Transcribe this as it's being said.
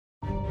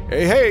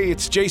Hey,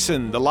 it's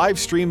Jason. The live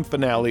stream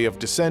finale of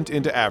Descent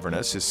into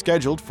Avernus is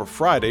scheduled for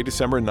Friday,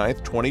 December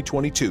 9th,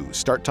 2022.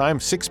 Start time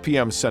 6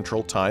 p.m.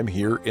 Central Time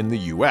here in the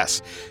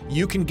U.S.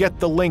 You can get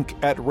the link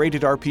at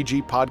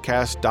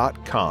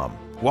ratedrpgpodcast.com.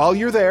 While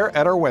you're there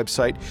at our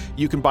website,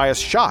 you can buy us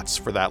shots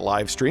for that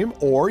live stream,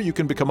 or you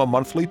can become a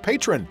monthly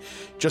patron.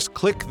 Just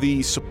click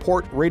the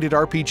Support Rated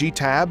RPG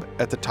tab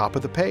at the top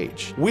of the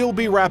page. We'll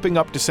be wrapping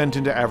up Descent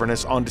into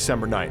Avernus on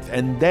December 9th,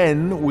 and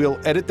then we'll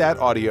edit that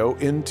audio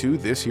into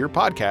this here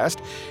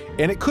podcast,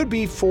 and it could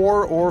be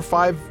 4 or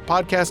 5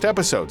 podcast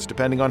episodes,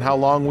 depending on how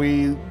long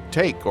we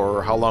take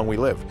or how long we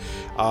live.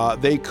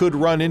 They could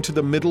run into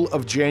the middle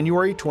of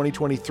January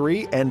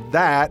 2023, and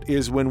that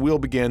is when we'll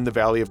begin the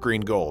Valley of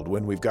Green Gold,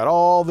 when we've got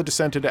all the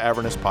Descent into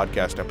Avernus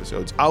podcast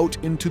episodes out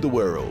into the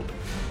world.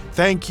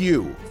 Thank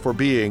you for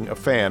being a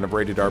fan of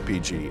Rated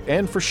RPG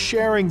and for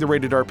sharing the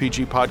Rated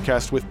RPG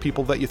podcast with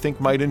people that you think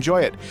might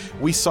enjoy it.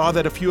 We saw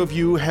that a few of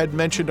you had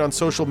mentioned on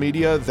social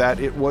media that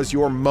it was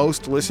your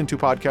most listened to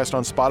podcast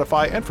on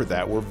Spotify, and for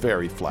that, we're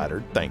very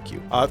flattered. Thank you.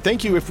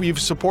 Thank you if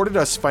you've supported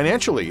us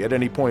financially at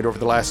any point over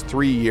the last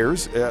 3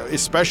 years,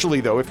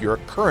 especially, though, if you're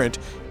a current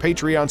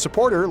Patreon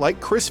supporter like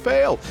Chris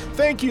Vale.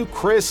 Thank you,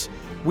 Chris.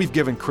 We've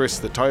given Chris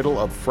the title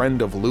of Friend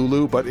of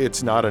Lulu, but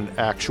it's not an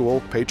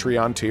actual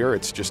Patreon tier.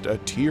 It's just a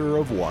tier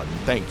of 1.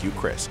 Thank you,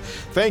 Chris.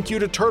 Thank you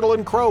to Turtle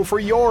and Crow for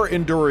your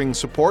enduring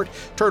support.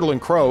 Turtle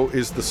and Crow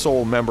is the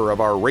sole member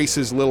of our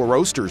Race's Little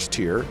Roasters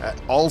tier,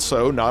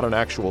 also not an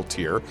actual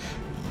tier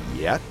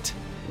yet.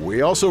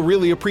 We also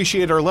really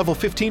appreciate our level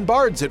 15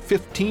 bards at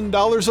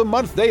 $15 a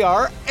month. They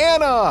are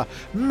Anna,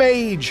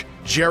 Mage,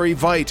 Jerry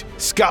Veit,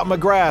 Scott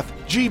McGrath,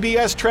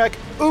 GBS Trek,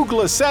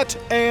 Oogla Set,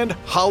 and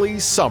Holly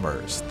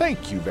Summers.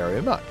 Thank you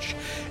very much.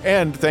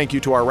 And thank you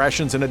to our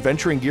Rations and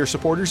Adventuring Gear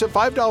supporters at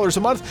 $5 a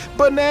month: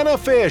 Banana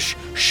Fish,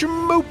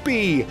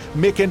 Schmoopy,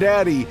 Mick and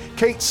Daddy,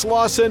 Kate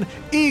Slauson,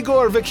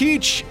 Igor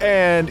Vakich,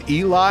 and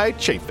Eli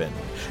Chafin.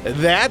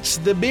 That's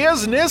the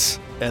business,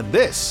 and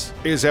this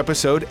is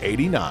episode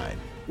 89.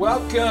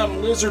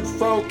 Welcome, lizard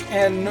folk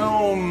and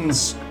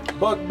gnomes,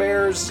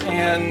 bugbears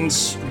and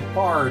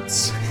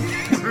bards,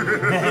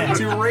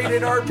 to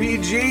Rated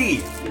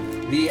RPG,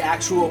 the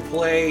actual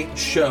play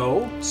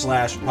show /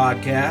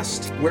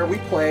 podcast where we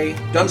play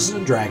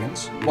Dungeons &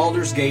 Dragons,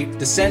 Baldur's Gate,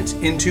 Descent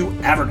into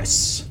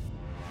Avernus.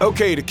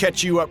 Okay, to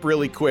catch you up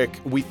really quick,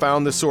 we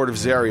found the Sword of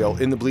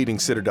Zariel in the Bleeding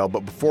Citadel,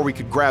 but before we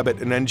could grab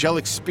it, an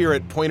angelic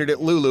spirit pointed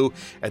at Lulu,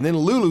 and then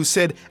Lulu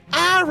said,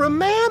 "I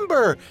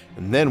remember!"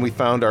 And then we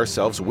found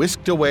ourselves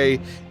whisked away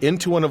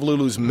into one of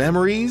Lulu's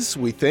memories,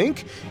 we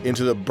think,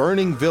 into the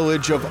burning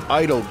village of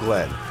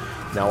Idleglen.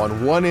 Now,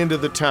 on one end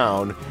of the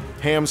town,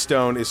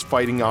 Hamstone is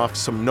fighting off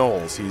some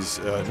gnolls. He's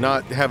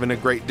not having a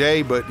great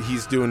day, but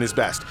he's doing his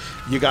best.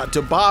 You got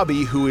to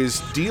Bobby, who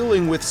is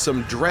dealing with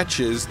some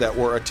dretches that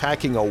were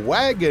attacking a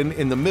wagon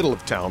in the middle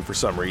of town for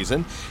some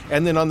reason.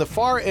 And then on the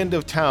far end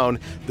of town,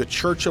 the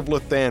Church of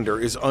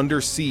Lathander is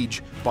under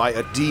siege by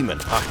a demon,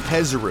 a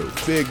Hezaru,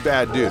 big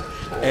bad dude.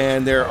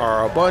 And there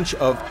are a bunch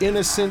of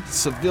innocent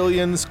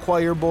civilians,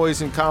 choir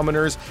boys and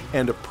commoners,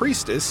 and a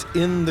priestess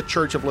in the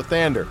Church of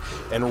Lathander.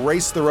 And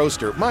Race the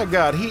Roaster, my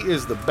God, he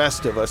is the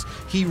best of us.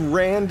 He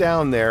ran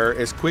down there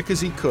as quick as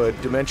he could,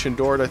 Dimension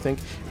Doored, I think,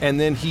 and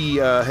then he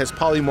has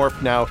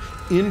polymorphed now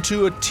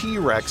into a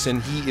T-Rex,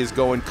 and he is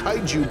going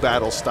kaiju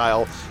battle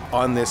style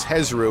on this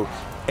Hezaru,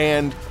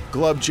 and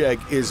Glubjag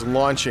is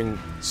launching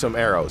some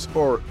arrows,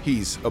 or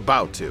he's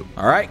about to.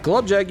 All right,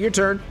 Glubjag, your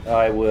turn.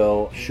 I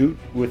will shoot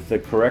with the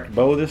correct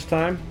bow this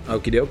time.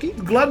 Okie dokie.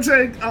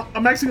 Glubjag,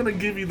 I'm actually going to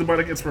give you the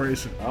Bardic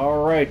Inspiration.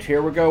 All right,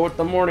 here we go with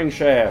the Morning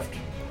Shaft.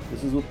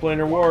 This is with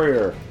Planar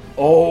Warrior.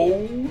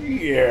 Oh,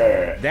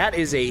 yeah. That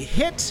is a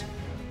hit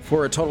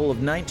for a total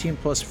of 19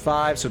 plus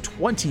 5, so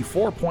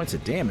 24 points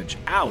of damage.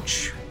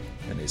 Ouch.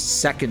 And his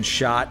second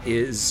shot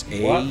is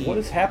a... What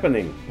is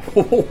happening?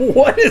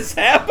 What is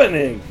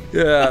happening?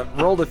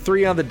 Rolled a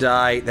 3 on the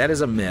die. That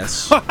is a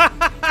miss.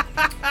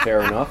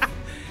 Fair enough.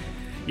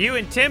 You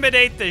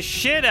intimidate the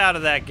shit out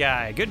of that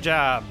guy. Good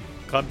job,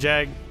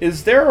 Glubjag.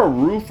 Is there a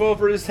roof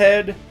over his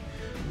head?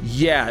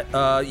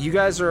 Yeah, you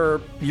guys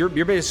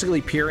you're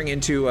basically peering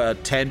into a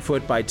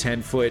 10-foot by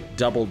 10-foot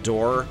double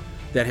door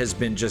that has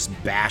been just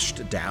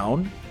bashed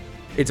down.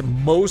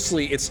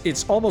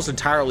 It's almost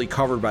entirely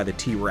covered by the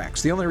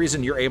T-Rex. The only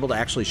reason you're able to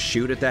actually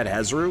shoot at that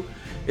Hezaru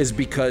is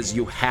because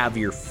you have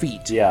your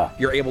feet. Yeah.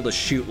 You're able to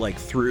shoot like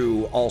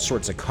through all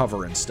sorts of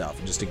cover and stuff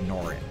and just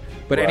ignore it.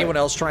 But Right. anyone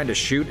else trying to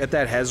shoot at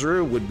that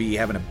Hezaru would be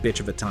having a bitch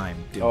of a time.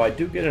 Oh, I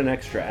do get an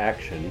extra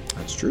action.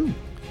 That's true.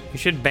 You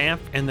should Bamf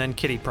and then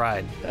Kitty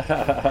Pryde.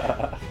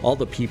 All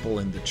the people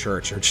in the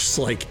church are just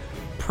like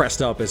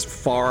pressed up as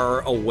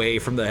far away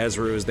from the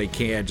Hezaru as they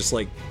can, just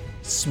like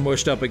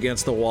smushed up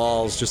against the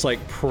walls, just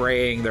like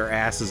praying their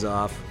asses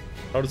off.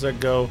 How does that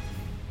go?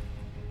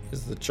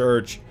 This is the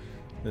church.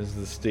 This is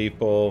the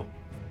steeple.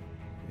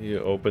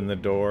 You open the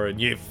door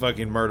and you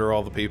fucking murder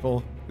all the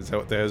people? Is that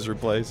what the Hezaru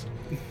plays?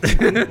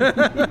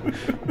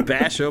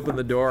 Bash open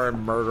the door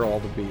and murder all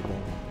the people.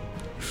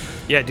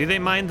 Yeah, do they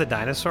mind the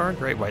dinosaur?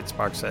 Great White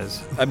Spark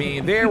says. I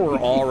mean, they were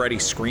already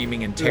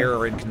screaming in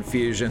terror and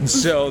confusion,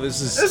 so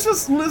this is... It's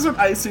just lizard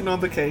icing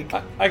on the cake.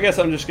 I guess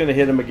I'm just gonna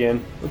hit him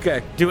again.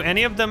 Okay. Do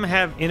any of them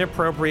have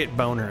inappropriate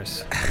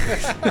boners?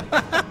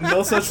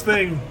 No such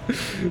thing.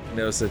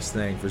 No such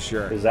thing, for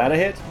sure. Is that a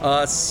hit?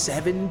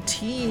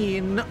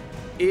 17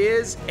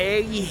 is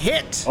a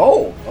hit.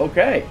 Oh,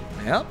 okay.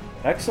 Yep.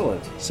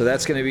 Excellent. So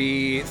that's going to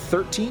be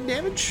 13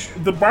 damage.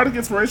 The bardic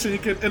inspiration you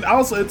can, and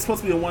also it's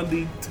supposed to be a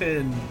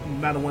 1d10,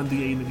 not a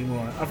 1d8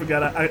 anymore. I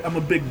forgot. I'm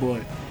a big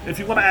boy. If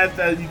you want to add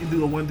that, you can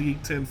do a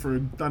 1d10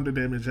 for thunder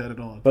damage added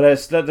on. But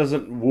that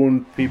doesn't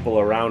wound people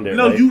around it,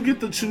 No, right? you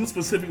get to choose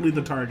specifically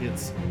the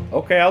targets.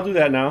 Okay, I'll do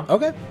that now.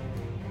 Okay.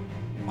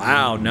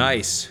 Wow,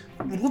 nice.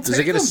 We'll Does it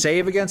take get a them.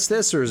 save against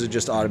this, or is it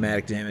just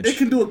automatic It damage?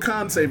 can do a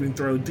con saving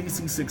throw,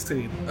 DC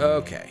 16.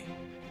 Okay.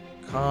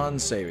 Con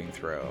saving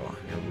throw.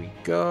 Here we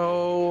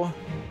go.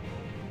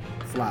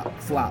 Flop,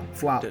 flop,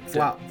 flop,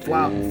 flop,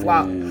 flop,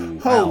 flop.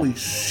 Holy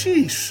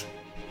sheesh.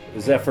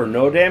 Is that for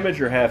no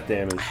damage or half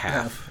damage?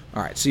 Half.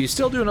 All right, so you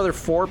still do another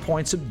 4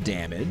 points of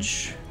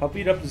damage. How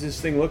beat up is this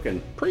thing looking?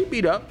 Pretty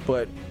beat up,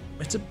 but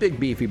it's a big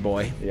beefy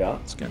boy. Yeah.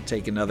 It's going to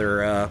take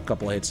another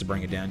couple of hits to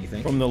bring it down, you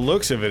think? From the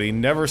looks of it, he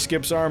never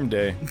skips arm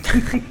day.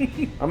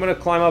 I'm gonna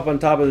climb up on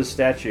top of the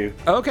statue,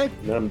 Okay.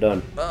 and then I'm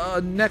done.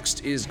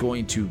 Next is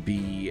going to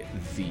be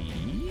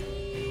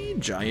the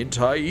giant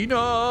hyena.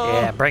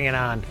 Yeah, bring it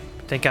on.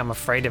 Think I'm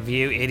afraid of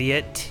you,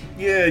 idiot?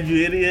 Yeah,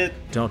 you idiot.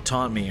 Don't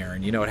taunt me,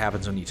 Aaron. You know what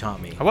happens when you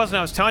taunt me. I wasn't.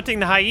 I was taunting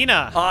the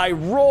hyena. I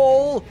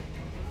roll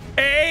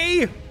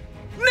a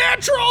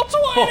natural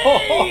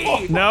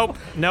 20!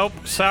 Nope.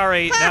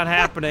 Sorry, not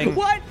happening.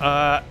 What?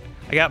 I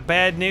got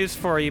bad news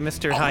for you,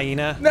 Mr.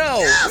 Hyena. No!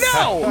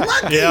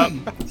 Lucky! Yep.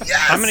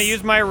 Yes! I'm gonna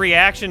use my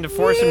reaction to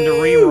force him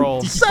to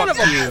re-roll. Son Fuck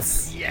of a you.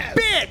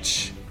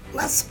 bitch!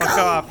 Let's go! Fuck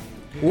off.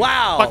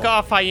 Wow. Fuck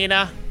off,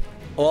 hyena.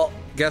 Well,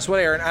 guess what,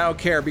 Aaron? I don't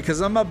care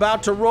because I'm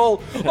about to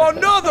roll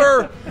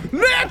another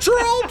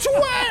natural 20!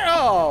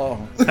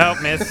 Oh. Oh,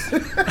 miss.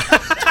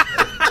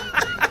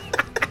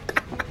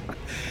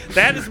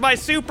 That is my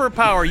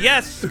superpower.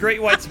 Yes,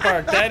 Great White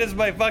Spark. That is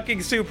my fucking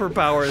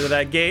superpower that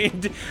I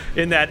gained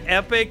in that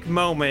epic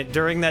moment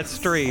during that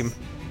stream.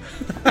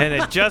 And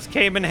it just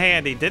came in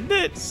handy, didn't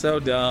it?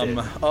 So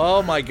dumb.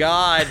 Oh my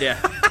god.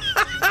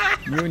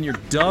 You and your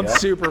dumb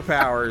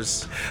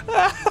superpowers.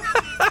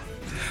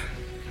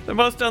 The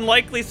most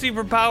unlikely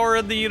superpower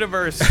in the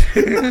universe.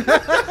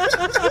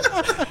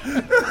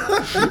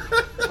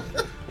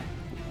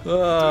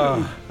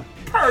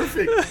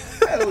 Perfect.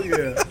 Hell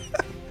yeah.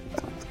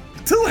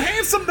 Too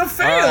handsome to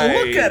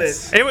fail. Look at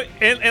it.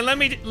 And let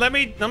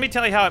me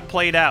tell you how it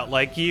played out.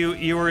 Like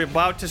you were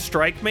about to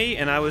strike me,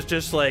 and I was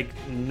just like,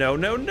 no,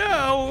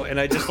 and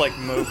I just like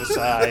move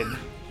aside.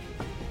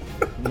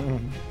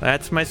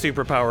 That's my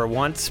superpower.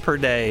 Once per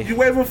day. You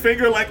wave a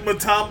finger like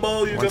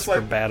Matumbo. You Once just per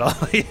like. battle.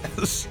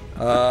 Yes.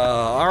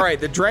 All right,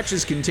 the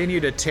Dretches continue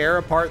to tear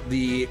apart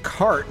the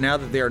cart now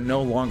that they are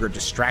no longer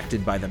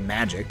distracted by the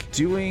magic.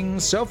 Doing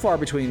so far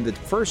between the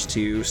first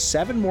two,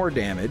 7 more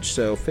damage.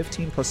 So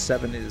 15 plus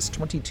 7 is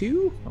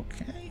 22.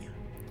 Okay.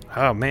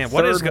 Oh man,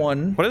 Third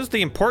one. What is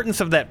the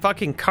importance of that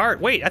fucking cart?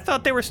 Wait, I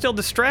thought they were still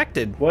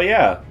distracted. Well,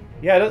 yeah.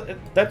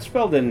 That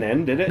spell didn't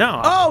end, did it?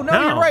 No. Oh,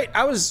 no, you're right.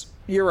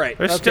 You're right.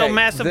 They're still Okay,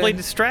 massively then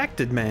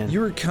distracted, man. You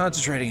were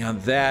concentrating on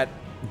that,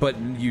 but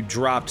you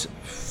dropped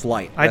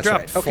flight. I That's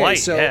dropped right. Okay, flight,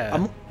 so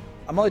yeah.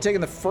 I'm only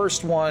taking the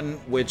first one,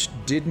 which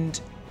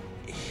didn't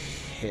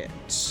hit.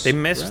 They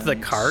missed the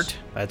right? cart?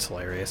 That's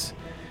hilarious.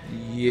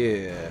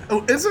 Yeah.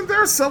 Oh, isn't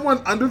there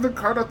someone under the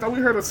cart? I thought we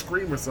heard a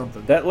scream or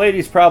something. That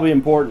lady's probably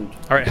important.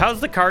 All right, how's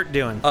the cart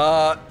doing?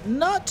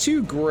 Not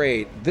too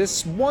great.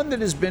 This one that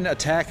has been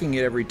attacking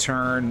it every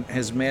turn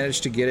has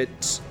managed to get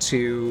it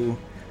to...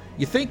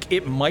 You think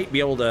it might be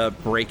able to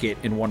break it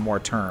in one more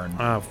turn.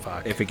 Oh,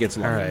 fuck. If it gets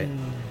All lucky.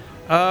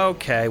 right.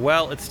 Okay,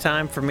 well, it's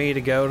time for me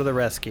to go to the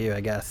rescue, I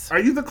guess. Are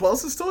you the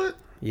closest to it?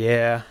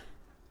 Yeah.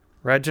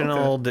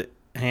 Reginald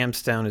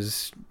Hamstone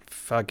is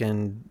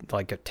fucking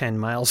like 10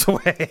 miles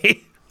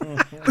away.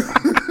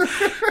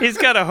 He's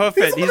got to hoof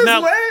it. He's on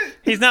his way.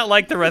 He's not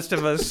like the rest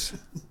of us.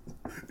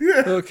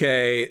 Yeah.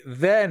 Okay,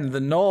 then the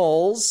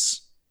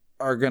Gnolls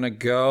are going to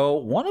go.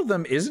 One of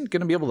them isn't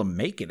going to be able to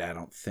make it, I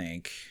don't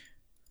think.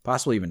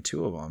 Possibly even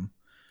 2 of them.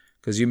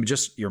 Because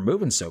you're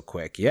moving so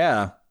quick.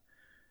 Yeah.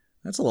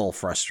 That's a little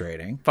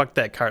frustrating. Fuck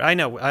that cart. I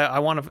know.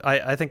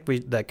 I think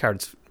that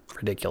card's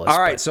ridiculous. All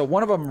right, so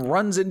one of them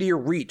runs into your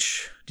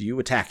reach. Do you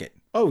attack it?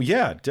 Oh,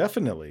 yeah,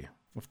 definitely.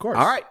 Of course.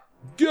 All right,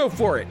 go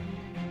for it.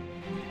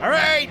 All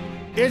right,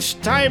 it's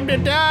time to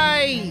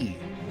die.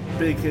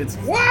 Big hits.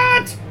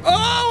 What?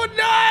 Oh,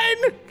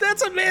 a 9!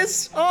 That's a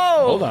miss.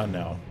 Oh. Hold on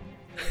now.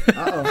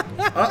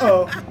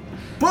 Uh-oh.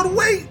 But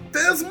wait,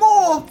 there's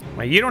more.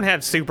 Well, you don't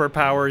have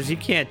superpowers. You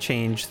can't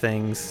change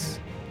things.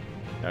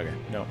 Okay,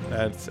 no,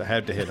 I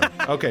had to hit him.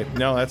 Okay,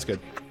 no, that's good.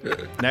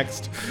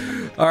 Next.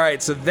 All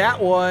right, so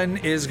that one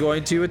is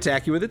going to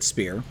attack you with its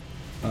spear.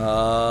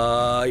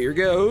 Here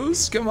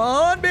goes. Come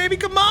on, baby,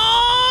 come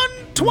on.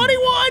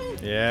 21.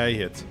 Yeah, he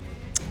hits.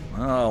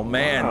 Oh,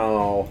 man.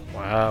 Oh.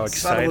 Wow,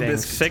 Son of a exciting.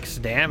 biscuit. 6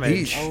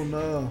 damage. Oh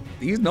no.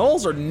 These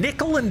gnolls are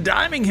nickel and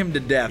diming him to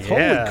death.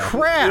 Yeah. Holy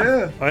crap.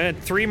 Yeah. Well, in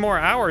 3 more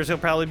hours, he'll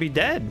probably be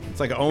dead. It's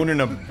like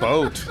owning a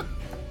boat.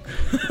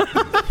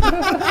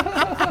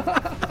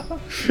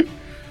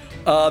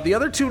 The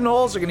other 2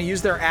 gnolls are going to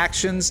use their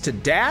actions to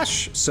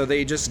dash, so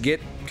they just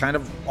get kind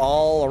of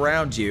all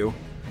around you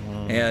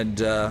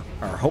and are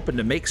hoping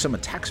to make some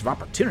attacks of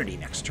opportunity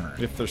next turn.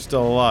 If they're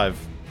still alive.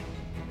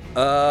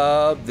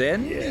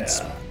 Then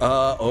it's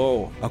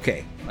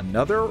okay.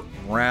 Another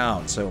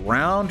round. So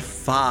round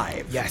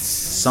 5. Yes.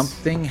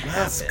 Something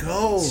happens. Let's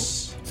go.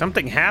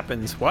 Something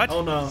happens. What?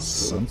 Oh no.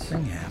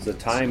 Something It's happens. a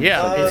time.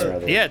 Yeah, something it's, or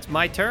other. yeah, it's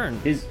my turn.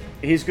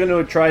 He's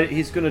gonna try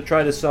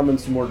to summon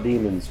some more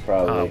demons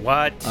probably.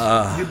 What?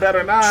 You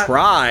better not.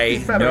 Try.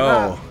 You better No.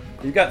 not.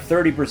 He's got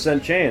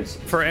 30% chance.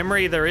 For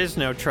Emery, there is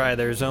no try.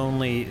 There's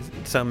only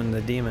summon the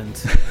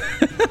demons.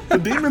 The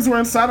demons were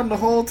inside him the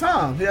whole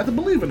time. He had to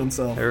believe in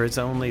himself. There is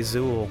only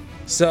Zool.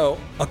 So,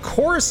 a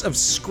chorus of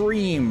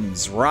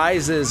screams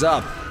rises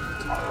up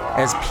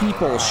as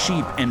people,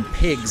 sheep, and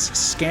pigs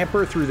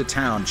scamper through the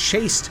town,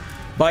 chased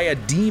by a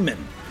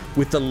demon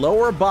with the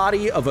lower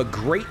body of a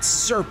great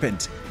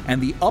serpent and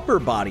the upper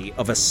body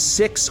of a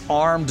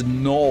 6-armed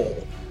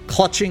gnoll,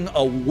 clutching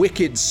a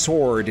wicked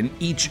sword in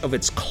each of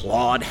its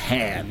clawed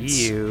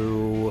hands.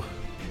 You.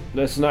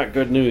 That's not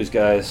good news,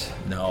 guys.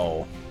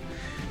 No.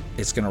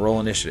 It's going to roll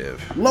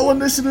initiative. Low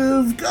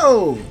initiative,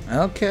 go.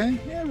 Okay.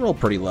 Yeah, roll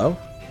pretty low.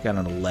 Got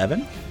an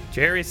 11.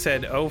 Jerry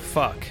said, "Oh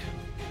fuck."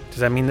 Does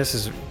that mean this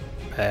is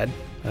bad?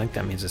 I think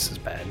that means this is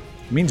bad.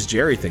 Means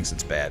Jerry thinks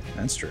it's bad.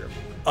 That's true.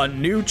 A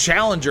new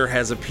challenger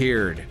has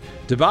appeared.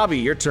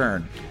 Dababi, your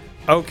turn.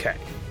 Okay.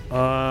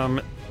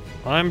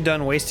 I'm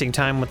done wasting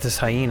time with this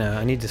hyena.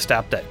 I need to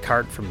stop that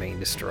cart from being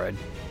destroyed.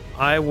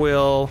 I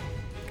will.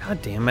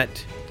 God damn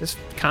it. This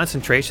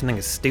concentration thing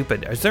is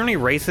stupid. Is there any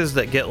races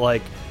that get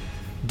like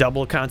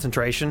double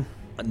concentration?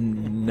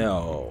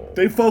 No.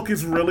 They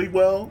focus really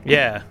well.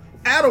 Yeah.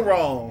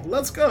 Adderall,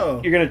 let's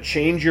go. You're gonna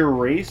change your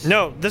race?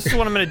 No, this is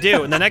what I'm going to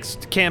do. In the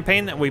next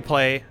campaign that we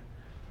play,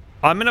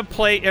 I'm going to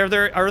play. Are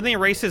there any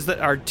races that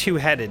are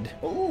 2-headed?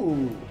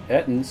 Ooh.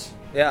 Ettins.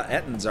 Yeah,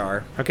 Ettins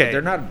are. Okay. But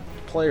they're not a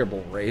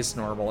playable race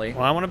normally.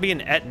 Well, I want to be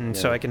an Etten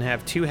so I can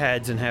have 2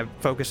 heads and have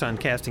focus on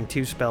casting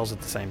 2 spells at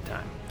the same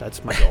time.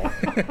 That's my goal.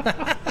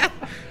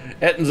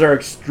 Ettins are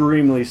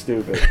extremely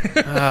stupid.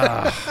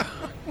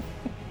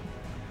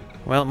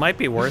 Well, it might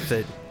be worth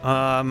it.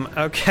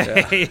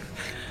 Okay.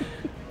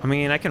 I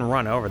mean, I can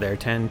run over there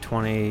 10,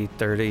 20,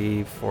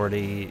 30,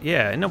 40.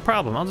 Yeah, no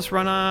problem. I'll just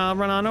run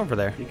on over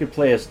there. You could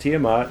play as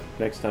Tiamat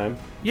next time.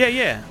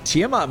 Yeah.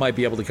 Tiamat might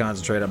be able to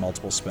concentrate on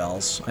multiple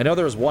spells. I know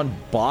there was one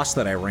boss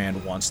that I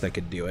ran once that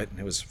could do it.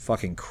 It was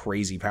fucking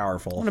crazy I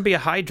powerful. want to be a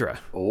Hydra.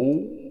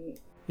 Oh.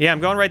 Yeah, I'm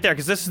going right there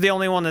because this is the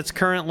only one that's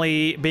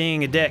currently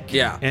being a dick.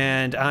 Yeah.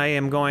 And I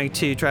am going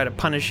to try to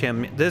punish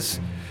him. This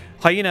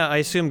hyena, I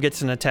assume,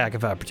 gets an attack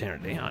of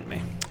opportunity on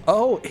me.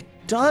 Oh, it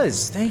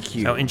does. Thank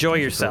you. So enjoy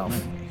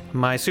yourself.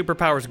 My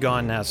superpower's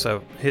gone now,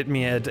 so hit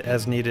me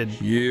as needed.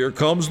 Here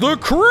comes the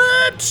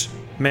crit!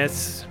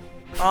 Miss.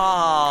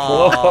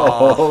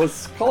 Oh,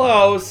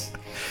 Close.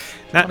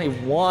 Not,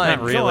 21. Not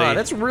Come really. on,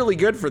 that's really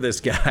good for this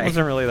guy.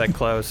 wasn't really that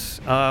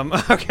close.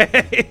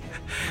 Okay.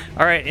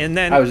 All right, and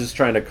then I was just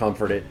trying to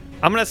comfort it.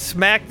 I'm gonna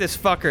smack this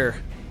fucker.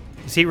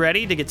 Is he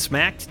ready to get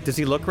smacked? Does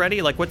he look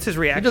ready? Like, what's his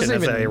reaction as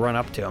doesn't I even- run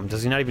up to him?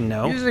 Does he not even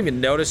know? He doesn't even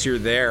notice you're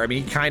there. I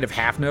mean, he kind of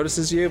half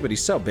notices you, but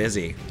he's so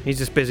busy. He's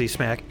just busy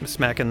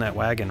smacking that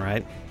wagon,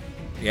 right?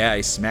 Yeah,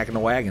 he's smacking the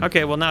wagon.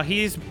 Okay, well, now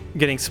he's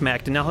getting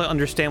smacked, and now he'll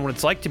understand what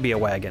it's like to be a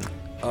wagon.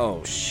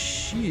 Oh,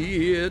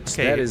 shit.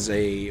 Okay. That is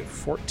a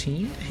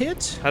 14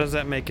 hit. How does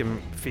that make him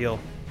feel?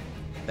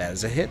 That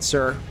is a hit,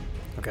 sir.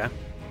 Okay.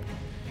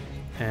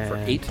 And For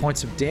 8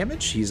 points of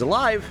damage, he's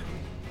alive.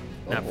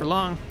 not for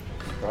long.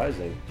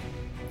 Surprising.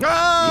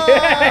 Oh!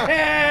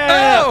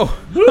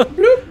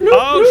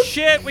 Oh,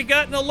 shit, we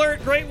got an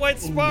alert, Great White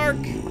Spark.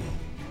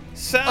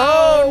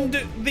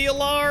 Sound the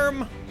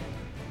alarm.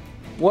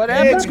 What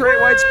happens,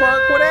 Great White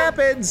Spark? What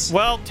happens?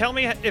 Well, tell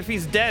me if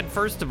he's dead,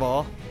 first of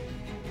all.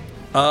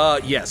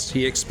 Yes,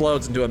 he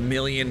explodes into a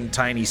million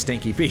tiny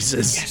stinky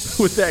pieces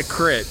with that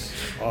crit.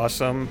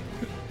 Awesome.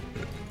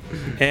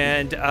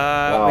 And we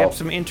have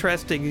some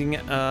interesting.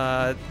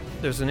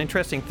 There's an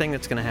interesting thing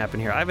that's going to happen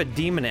here. I have a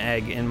demon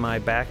egg in my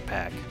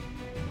backpack.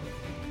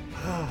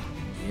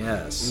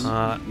 Yes.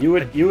 You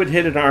would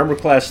hit an armor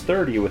class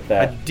 30 with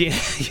that.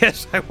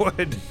 Yes, I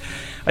would.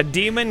 A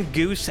demon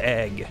goose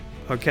egg.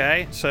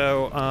 Okay,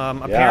 so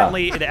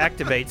apparently it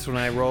activates when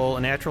I roll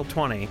a natural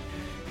 20.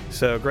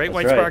 So Great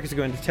White right. Spark is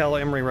going to tell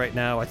Emery right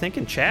now, I think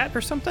in chat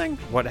or something,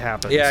 what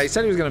happens. Yeah, he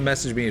said he was going to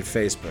message me at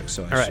Facebook,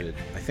 so I right. should,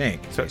 I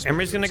think. So Facebook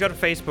Emery's going to is- go to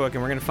Facebook,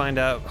 and we're going to find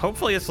out.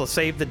 Hopefully, this will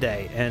save the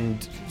day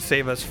and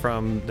save us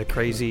from the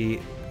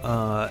crazy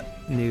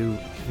new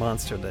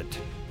monster that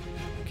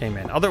came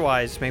in.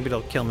 Otherwise, maybe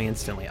it'll kill me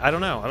instantly. I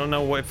don't know. I don't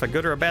know if a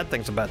good or a bad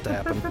thing's about to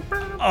happen.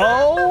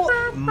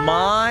 Oh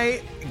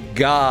my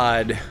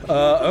god.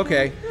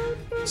 Okay.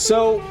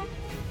 So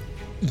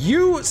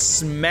You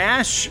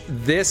smash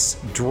this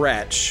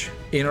Dretch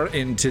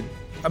into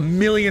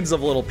millions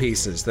of little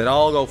pieces that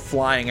all go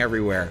flying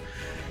everywhere.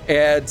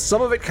 And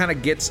some of it kind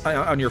of gets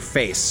on your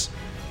face.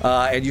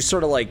 And you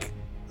sort of like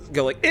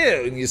go like,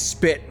 ew, and you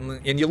spit.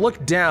 And you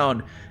look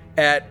down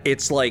at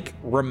its like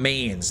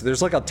remains.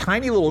 There's like a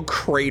tiny little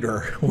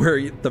crater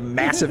where the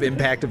massive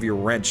impact of your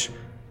wrench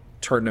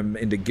turned them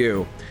into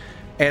goo.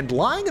 And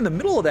lying in the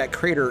middle of that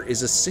crater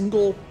is a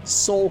single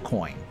soul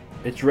coin.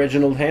 It's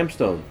Reginald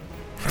Hamstone.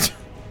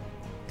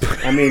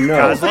 I mean, no.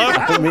 Kozlo?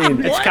 I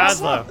mean, It's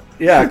Kozlo.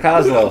 yeah,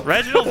 Kozlo.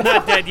 Reginald's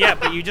not dead yet,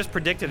 but you just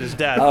predicted his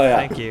death. Oh, yeah.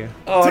 Thank you.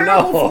 Oh,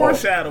 Terrible no.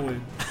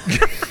 foreshadowing.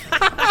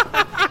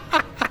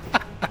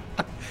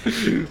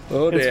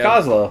 Oh, It's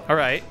Kozlo. All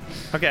right.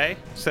 Okay.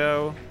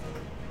 So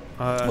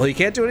Well, you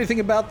can't do anything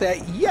about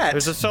that yet.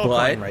 there's a soul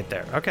but coin right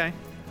there. Okay.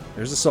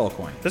 There's a soul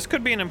coin. This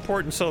could be an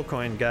important soul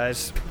coin,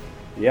 guys.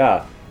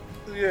 Yeah.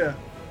 Yeah.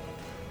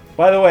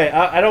 By the way,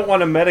 I don't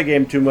want to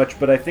metagame too much,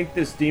 but I think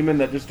this demon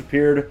that just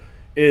appeared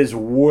is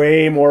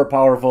way more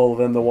powerful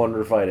than the one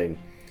we're fighting.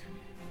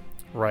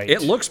 Right.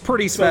 It looks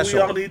pretty So special.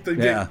 we all need to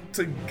get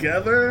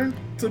together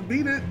to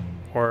beat it.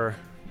 Or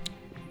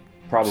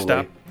Probably.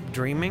 stop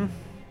dreaming.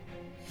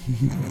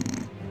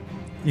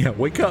 Yeah,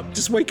 wake up.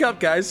 Just wake up,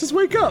 guys. Just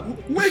wake up.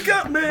 Wake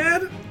up,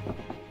 man!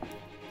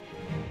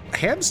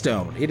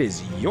 Hamstone, it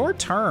is your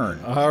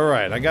turn. All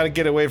right, I got to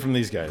get away from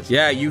these guys.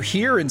 Yeah, you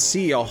hear and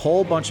see a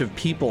whole bunch of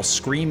people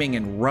screaming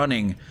and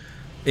running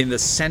in the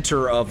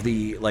center of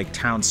the like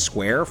town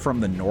square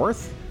from the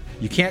north.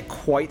 You can't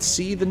quite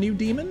see the new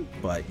demon,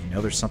 but you know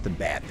there's something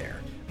bad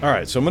there. All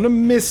right, so I'm going to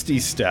Misty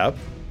Step,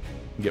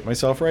 get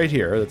myself right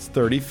here. That's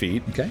 30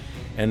 feet. Okay.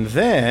 And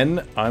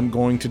then I'm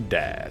going to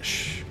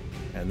dash.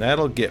 And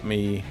that'll get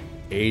me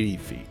 80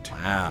 feet.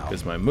 Wow.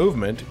 Because my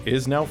movement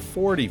is now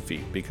 40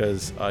 feet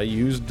because I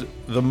used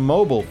the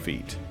mobile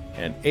feat.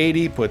 And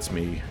 80 puts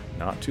me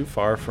not too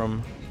far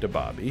from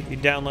Dababi. You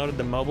downloaded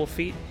the mobile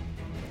feat.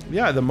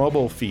 Yeah, the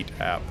mobile feat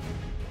app.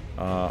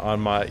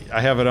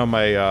 I have it on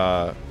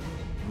my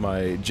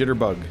my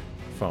Jitterbug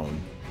phone.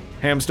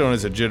 Hamstone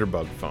is a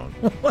Jitterbug phone.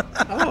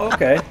 Oh,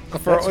 okay.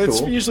 That's It's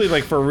cool. usually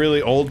like for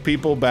really old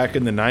people back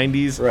in the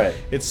 90s. Right.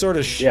 It's sort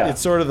of Yeah.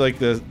 it's sort of like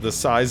the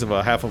size of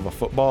a half of a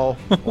football.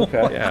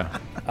 Okay. Yeah.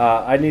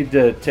 I need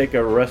to take a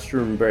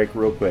restroom break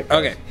real quick.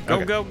 Okay.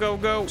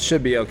 Go.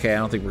 Should be okay. I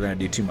don't think we're going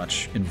to do too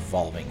much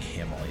involving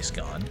him while he's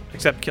gone.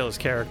 Except kill his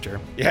character.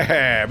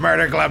 Yeah,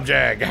 murder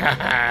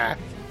Glumjag.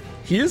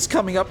 He is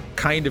coming up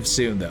kind of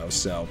soon, though,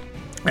 so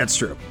that's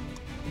true.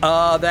 The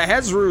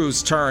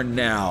Hezru's turn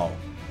now.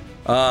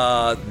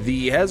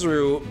 The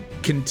Hezru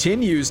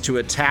continues to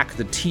attack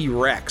the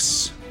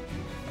T-Rex.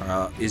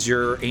 Is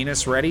your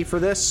anus ready for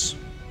this,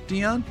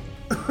 Dion?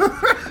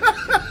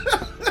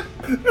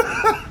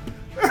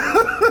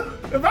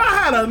 If I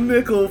had a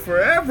nickel for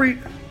every...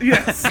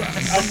 Yes,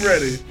 I'm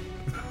ready.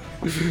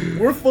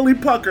 We're fully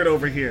puckered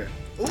over here.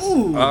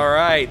 Ooh. All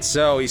right,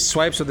 so he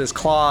swipes with his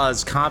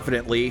claws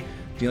confidently,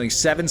 dealing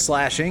 7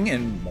 slashing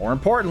and, more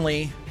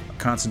importantly, a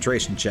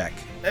concentration check.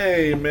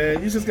 Hey,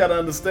 man, you just gotta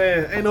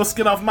understand. Ain't no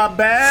skin off my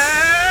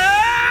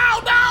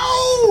back.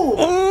 No!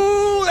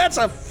 Ooh, that's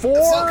a 4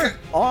 okay.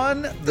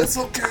 on the That's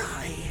okay.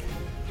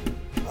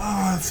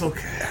 Oh, it's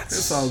okay.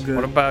 It's all good.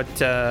 What about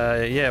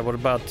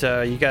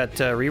you got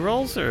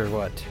rerolls or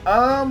what?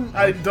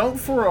 I don't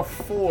for a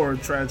 4,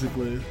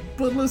 tragically.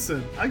 But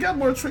listen, I got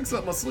more tricks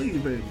up my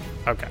sleeve, baby.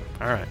 Okay.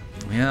 All right.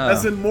 Yeah.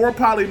 As in more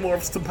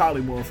polymorphs to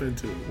polymorph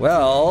into.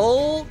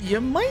 Well, you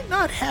might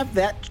not have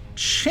that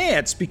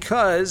chance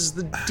because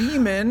the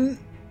demon,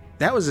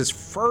 that was his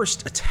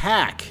first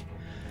attack.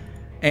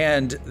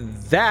 And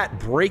that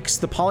breaks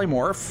the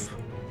polymorph,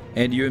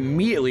 and you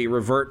immediately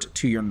revert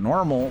to your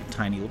normal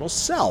tiny little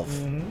self.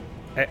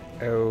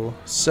 Uh-oh.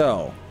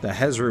 So, the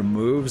Hezru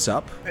moves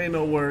up. Ain't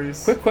no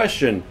worries. Quick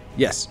question.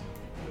 Yes.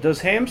 Does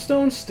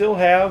Hamstone still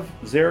have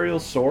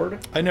Zariel's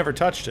sword? I never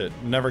touched it.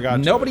 Never got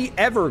to Nobody it.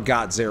 ever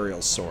got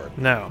Zariel's sword.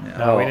 No,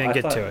 Oh, we didn't I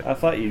get thought- to it. I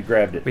thought you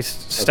grabbed it. We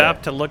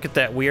stopped to look at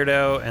that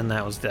weirdo, and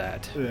that was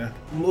that. Yeah.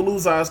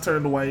 Lulu's eyes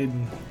turned white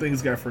and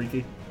things got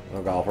freaky.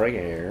 I'll go right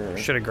here.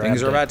 Should have grabbed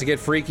Things are it. about to get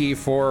freaky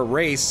for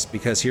Race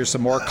because here's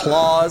some more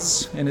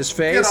claws in his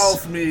face. Get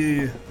off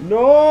me.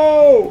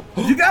 No!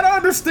 You gotta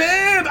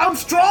understand, I'm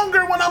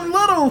stronger when I'm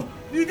little.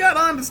 You gotta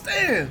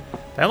understand.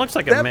 That looks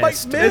like That a might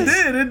mist. miss.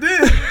 It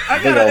did.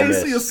 I got Big an ol'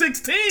 AC miss. of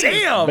 16.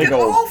 Damn. Big Get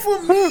ol'. off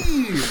of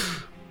me.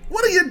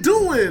 What are you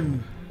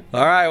doing?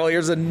 All right, well,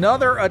 here's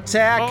another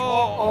attack.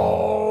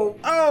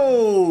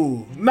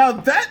 Oh, now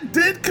that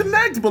did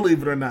connect,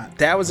 believe it or not.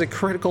 That was a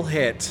critical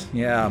hit.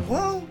 Yeah.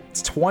 Well,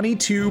 It's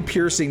 22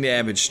 piercing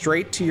damage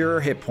straight to your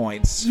hit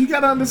points. you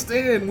gotta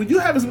understand, when you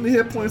have as many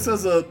hit points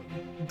as a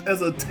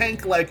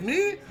tank like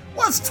me,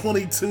 what's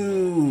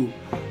 22?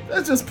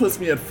 That just puts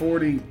me at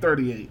 40,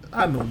 38.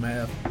 I know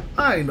math.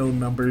 I ain't no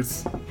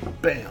numbers.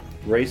 Bam.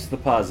 Race the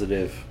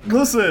positive.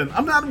 Listen,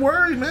 I'm not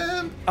worried,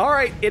 man. All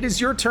right, it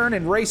is your turn,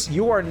 and Race,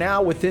 you are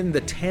now within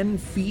the 10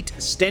 feet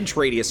stench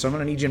radius, so I'm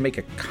going to need you to make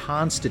a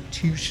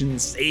Constitution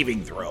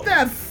saving throw.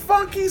 That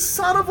funky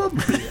son of a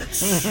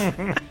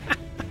bitch.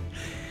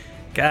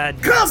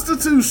 God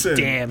Constitution.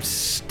 damn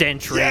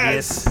stench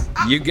Yes. radius.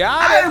 You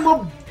got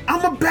it.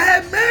 I'm a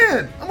bad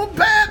man. I'm a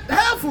bad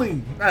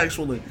halfling,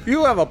 actually.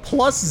 You have a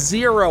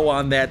 +0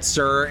 on that,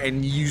 sir,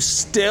 and you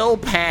still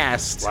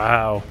passed.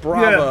 Wow.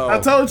 Bravo. Yeah, I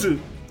told you.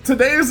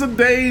 Today is a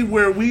day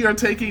where we are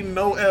taking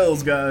no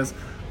L's, guys.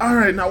 All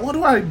right, now what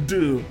do I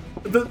do?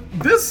 The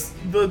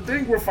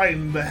thing we're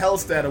fighting, the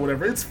Hellstat or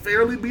whatever, it's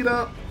fairly beat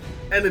up,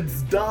 and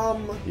it's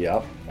dumb.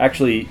 Yep.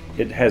 Actually,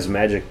 it has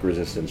magic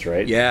resistance,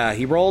 right? Yeah,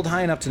 he rolled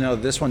high enough to know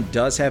this one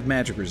does have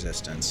magic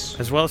resistance.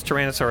 As well as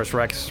Tyrannosaurus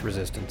Rex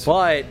resistance.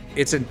 But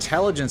its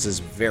intelligence is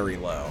very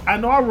low. I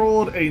know I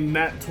rolled a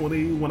nat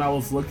 20 when I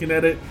was looking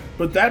at it,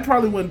 but that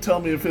probably wouldn't tell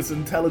me if its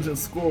intelligence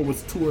score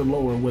was 2 or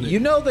lower, would it? You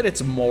know that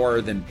it's more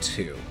than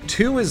 2.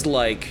 2 is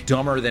like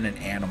dumber than an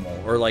animal,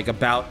 or like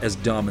about as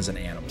dumb as an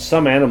animal.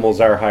 Some animals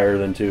are higher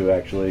than 2,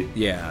 actually.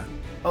 Yeah.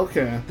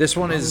 Okay. This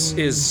one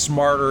is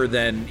smarter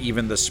than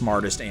even the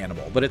smartest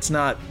animal, but it's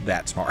not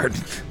that smart.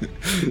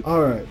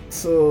 All right,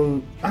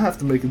 so I have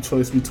to make a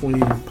choice between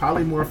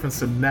polymorph and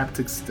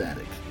synaptic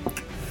static.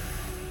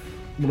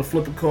 I'm gonna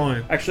flip a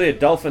coin. Actually, a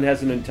dolphin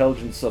has an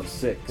intelligence of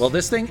 6. Well,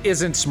 this thing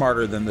isn't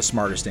smarter than the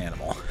smartest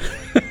animal.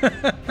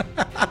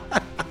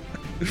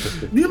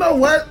 You know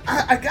what?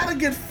 I gotta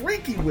get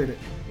freaky with it.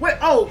 Wait,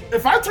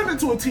 if I turn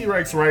into a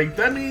T-Rex, right,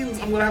 that means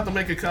I'm gonna have to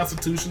make a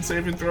Constitution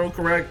saving throw,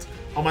 correct?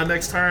 On my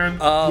next turn,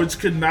 which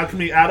could knock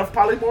me out of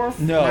polymorph?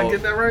 No, Am I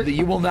getting that right?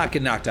 You will not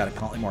get knocked out of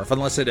polymorph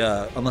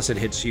unless it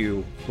hits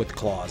you with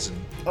claws. And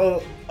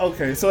Oh,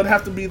 okay, so it'd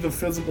have to be the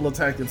physical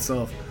attack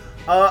itself.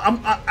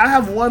 I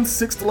have one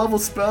 6th level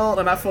spell,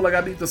 and I feel like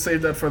I need to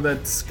save that for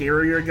that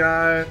scarier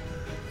guy.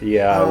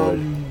 Yeah, I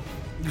would.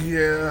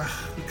 Yeah,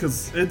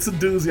 because it's a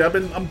doozy.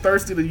 I'm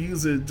thirsty to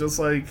use it, just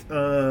like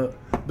the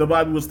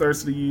Bobby was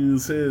thirsty to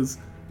use his.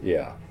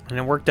 Yeah. And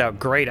it worked out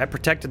great. I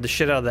protected the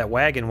shit out of that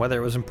wagon, whether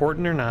it was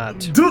important or not.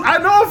 Dude, I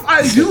know if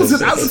I use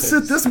it, I would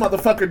sit this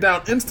motherfucker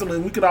down instantly.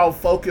 We could all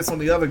focus on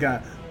the other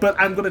guy. But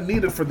I'm gonna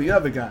need it for the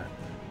other guy.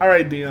 All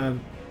right,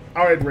 Dion.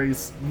 All right,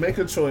 Race. Make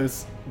a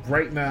choice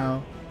right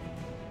now.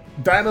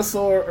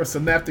 Dinosaur or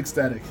synaptic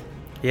static?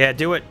 Yeah,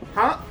 do it.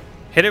 Huh?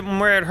 Hit it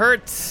where it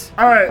hurts.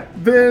 All right,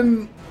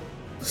 then.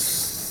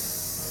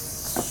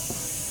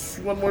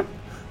 One more.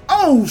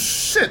 Oh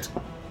shit!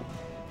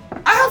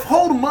 I have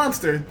Hold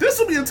Monster. This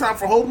will be a time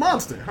for Hold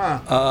Monster,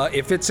 huh?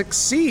 if it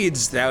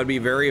succeeds, that would be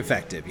very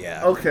effective.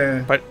 Yeah.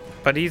 Okay.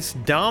 But he's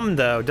dumb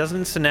though.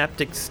 Doesn't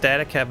Synaptic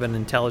Static have an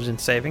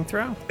intelligence saving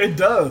throw? It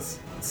does.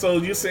 So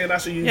you're saying I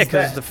should use Yeah,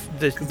 that?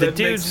 because the that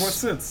dude's makes more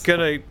sense.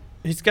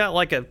 he's got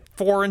like a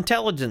 4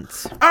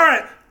 intelligence. All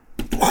right.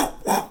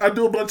 I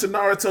do a bunch of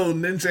Naruto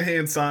ninja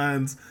hand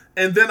signs,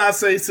 and then I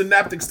say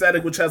Synaptic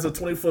Static, which has a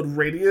 20-foot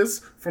radius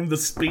from the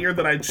spear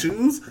that I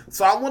choose.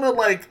 So I want to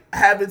like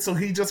have it so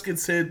he just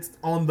gets hit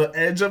on the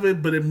edge of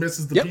it, but it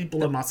misses the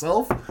people and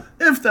myself,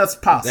 if that's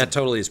possible. That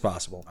totally is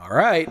possible. All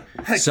right.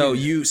 Heck So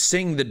yeah. you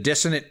sing the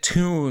dissonant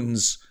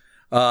tunes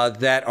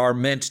that are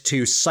meant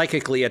to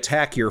psychically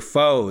attack your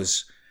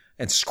foes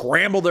and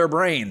scramble their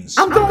brains.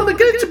 I'm gonna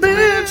get you,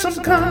 bitch.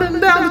 I'm coming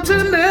down the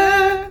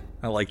chimney.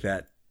 I like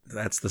that.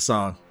 That's the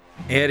song.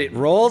 And it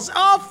rolls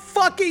a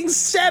fucking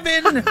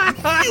 7.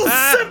 You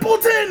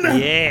simpleton!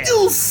 Yeah.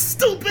 You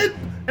stupid!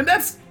 And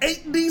that's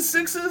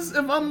 8d6s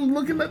if I'm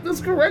looking at this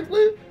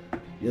correctly?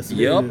 Yes, it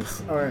Yup.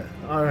 is.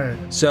 Alright.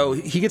 So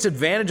he gets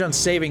advantage on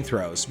saving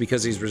throws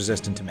because he's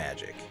resistant to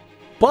magic.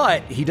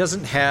 But he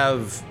doesn't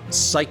have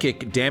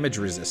psychic damage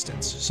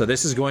resistance. So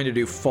this is going to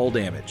do full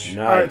damage. Nice.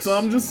 Alright, so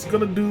I'm just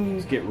gonna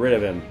do. Get rid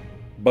of him.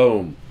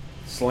 Boom.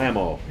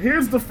 Slammo.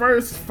 Here's the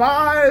first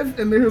 5,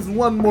 and there's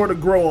one more to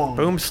grow on.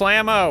 Boom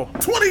slammo.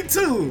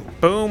 22!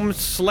 Boom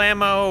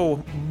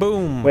slammo.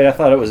 Boom. Wait, I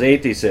thought it was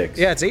 86.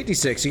 Yeah, it's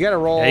 8d6. You got to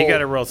roll Yeah, you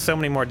gotta roll so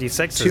many more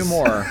d6s. 2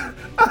 more.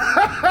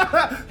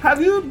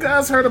 Have you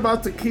guys heard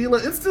about tequila?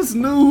 It's this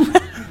new.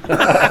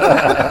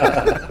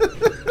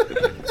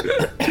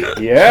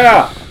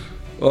 Yeah.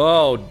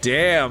 Oh,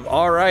 damn.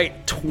 All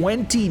right.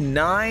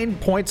 29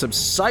 points of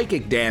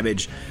psychic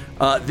damage.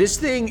 This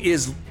thing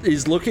is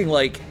looking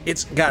like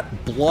it's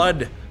got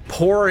blood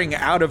pouring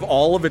out of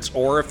all of its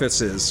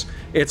orifices.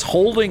 It's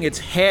holding its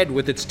head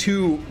with its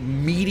 2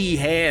 meaty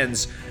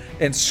hands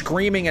and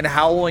screaming and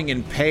howling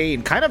in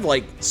pain, kind of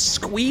like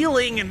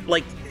squealing, and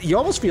like you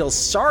almost feel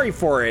sorry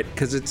for it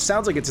because it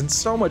sounds like it's in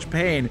so much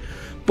pain.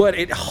 But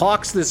it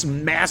hawks this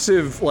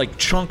massive like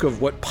chunk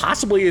of what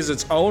possibly is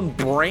its own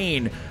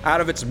brain out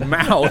of its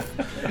mouth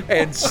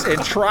and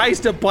tries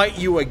to bite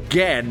you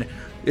again.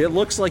 It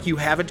looks like you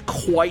haven't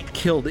quite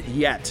killed it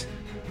yet.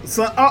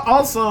 So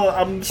also,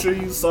 I'm sure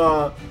you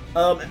saw,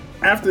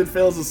 after it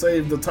fails to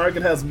save, the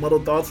target has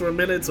muddled thoughts for a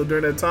minute, so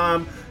during that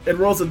time, it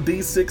rolls a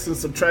d6 and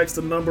subtracts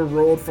the number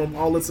rolled from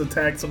all its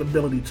attacks and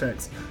ability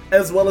checks,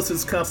 as well as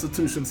its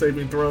constitution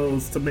saving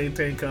throws to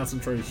maintain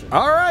concentration.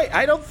 All right,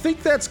 I don't think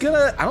it's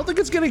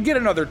gonna get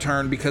another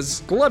turn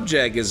because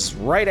Glubjag is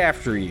right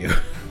after you.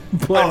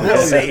 But Oh, we'll hell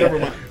yeah, see. never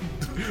mind.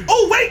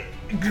 Oh, wait!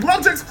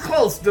 Glubjag's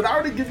close. Did I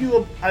already give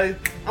you I'm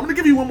gonna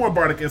give you one more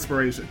bardic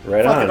inspiration.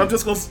 Right Fuck on.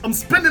 it, I'm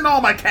spending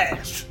all my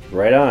cash.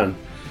 Right on.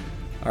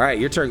 All right,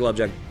 your turn,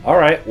 Glubjug. All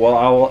right.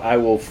 Well, I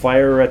will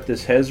fire at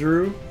this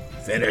Hezru.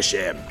 Finish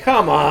him.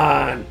 Come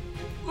on.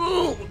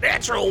 Ooh,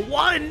 natural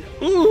 1.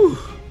 Ooh.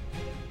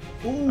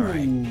 All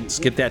right, let's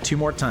get that 2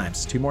 more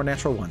times. 2 more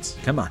natural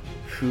 1s. Come on.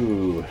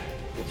 Phew.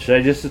 Should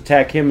I just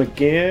attack him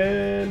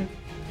again?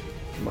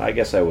 I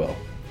guess I will.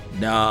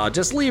 No,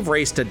 just leave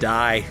Race to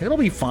die. It'll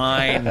be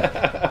fine.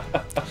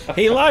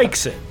 He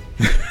likes it.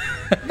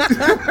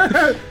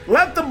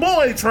 Let the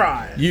boy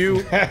try.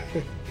 You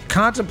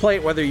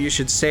contemplate whether you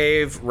should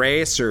save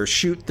Race or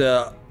shoot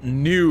the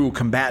new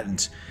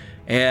combatant.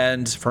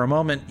 And for a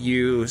moment,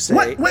 you say...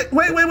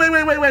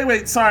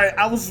 Wait. Sorry,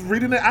 I was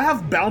reading it. I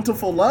have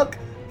bountiful luck.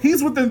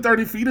 He's within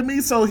 30 feet of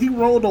me, so he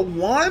rolled a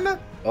 1.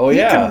 Oh, he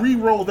yeah. can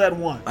re-roll that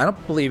 1. I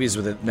don't believe he's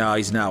within... No,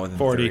 he's not within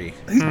 40.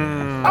 30.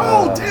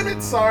 Oh, damn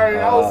it. Sorry.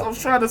 I was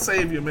trying to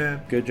save you,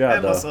 man. Good job,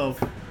 and though. myself.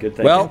 Good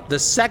thinking. Well, the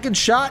second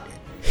shot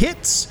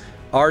hits.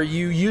 Are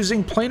you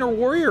using Planar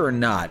Warrior or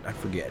not? I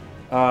forget.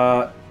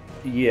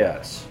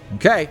 Yes.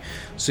 Okay,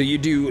 so you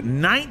do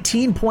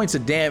 19 points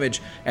of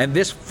damage, and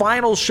this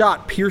final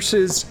shot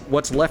pierces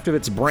what's left of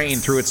its brain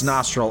through its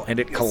nostril, and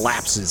it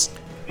collapses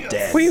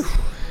dead. Whew.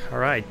 All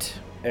right.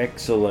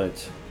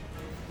 Excellent.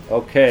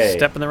 Okay.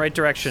 Step in the right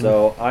direction.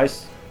 So I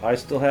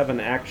still have an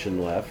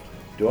action left.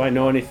 Do I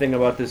know anything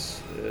about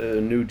this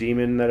new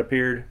demon that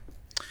appeared?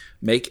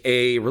 Make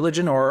a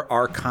religion or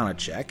arcana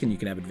check, and you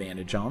can have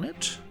advantage on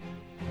it.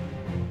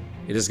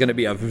 It is going to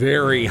be a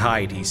very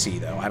high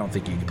DC, though. I don't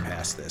think you can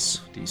pass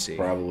this DC.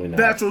 Probably not.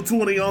 Natural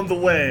 20 on the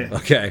way.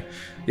 Okay.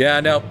 Yeah,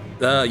 no.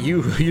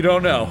 You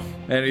don't know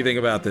anything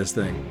about this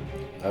thing.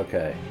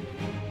 Okay.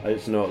 I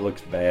just know it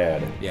looks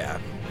bad. Yeah.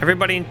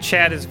 Everybody in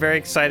chat is very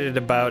excited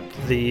about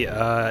the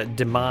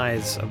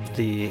demise of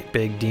the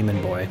big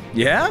demon boy.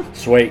 Yeah?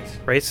 Sweet.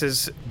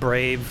 Race's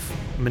brave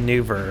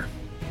maneuver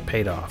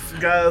paid off.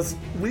 Guys,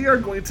 we are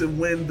going to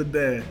win the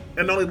day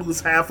and only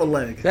lose half a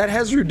leg. That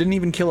Hezru didn't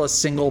even kill a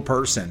single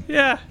person.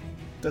 Yeah.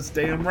 That's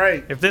damn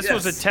right. If this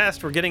was a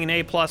test, we're getting an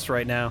A+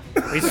 right now.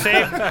 We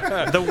saved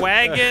the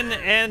wagon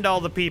and all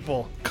the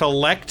people.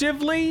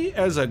 Collectively,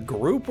 as a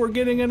group, we're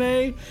getting an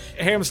A.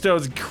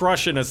 Hamstone's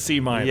crushing a C-.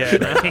 Yeah,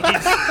 no,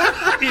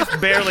 he's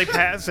barely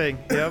passing.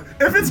 Yep.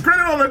 If it's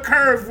graded on the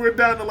curve, we're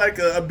down to like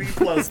a B+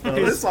 though.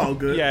 It's all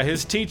good. Yeah,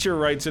 his teacher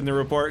writes in the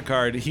report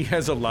card he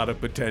has a lot of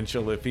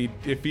potential if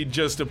he'd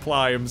just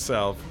apply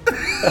himself.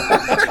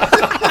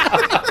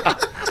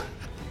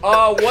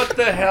 Oh, what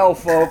the hell,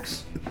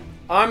 folks?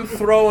 I'm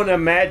throwing a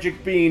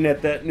magic bean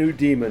at that new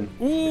demon.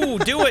 Ooh,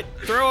 do it.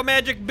 Throw a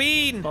magic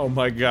bean. Oh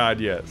my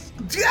god, yes.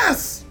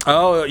 Yes!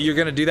 Oh, you're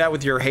going to do that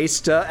with your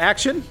haste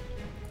action?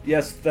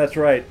 Yes, that's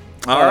right.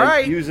 All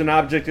right. Use an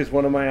object is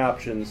one of my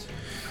options.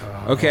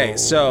 Okay,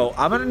 so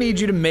I'm going to need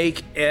you to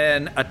make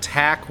an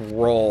attack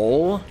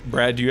roll.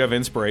 Brad, do you have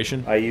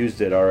inspiration? I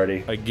used it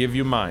already. I give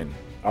you mine.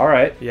 All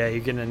right. Yeah,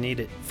 you're gonna need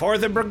it. For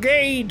the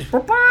brigade!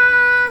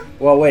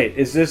 Well, wait.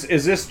 Is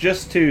this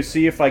just to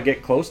see if I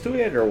get close to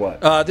it or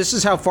what? This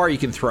is how far you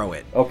can throw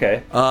it.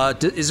 Okay.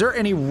 Is there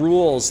any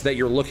rules that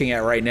you're looking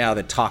at right now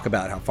that talk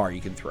about how far you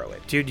can throw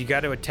it? Dude, you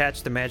got to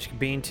attach the magic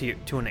bean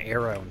to an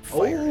arrow and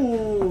fire.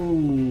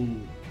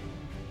 Ooh.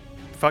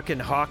 Fucking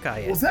Hawkeye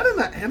it. Was that in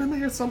the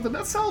anime or something?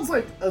 That sounds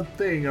like a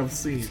thing I've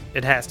seen.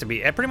 It has to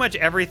be. Pretty much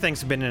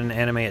everything's been in an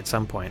anime at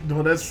some point.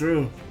 No, that's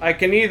true. I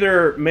can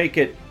either make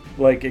it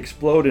like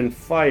explode in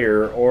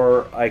fire,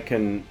 or I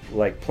can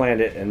like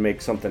plant it and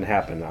make something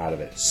happen out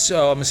of it.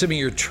 So I'm assuming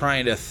you're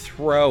trying to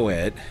throw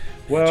it.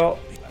 Well,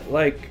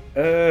 like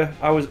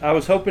I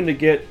was hoping to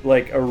get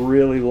like a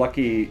really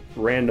lucky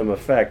random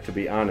effect, to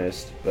be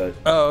honest, but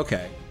Oh,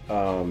 okay.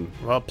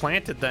 Well,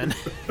 plant it then.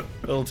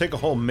 It'll take a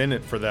whole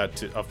minute for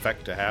that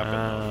effect to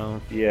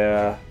happen.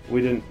 yeah,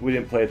 we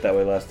didn't play it that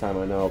way last time,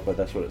 I know, but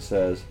that's what it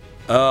says.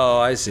 Oh,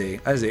 I see.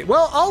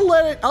 Well,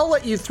 I'll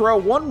let you throw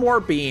one more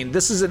bean.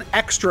 This is an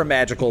extra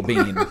magical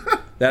bean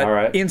that All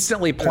right.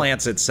 instantly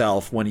plants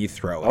itself when you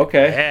throw it.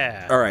 Okay.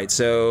 Yeah. All right,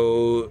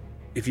 so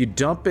if you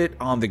dump it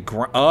on the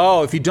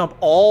ground, if you dump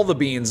all the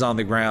beans on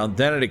the ground,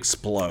 then it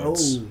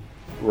explodes. Oh.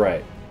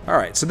 Right. All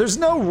right, so there's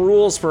no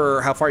rules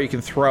for how far you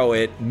can throw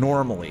it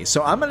normally.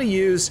 So I'm going to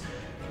use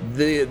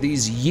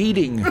these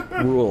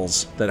yeeting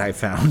rules that I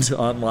found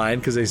online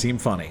because they seem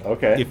funny.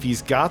 Okay. If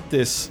he's got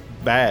this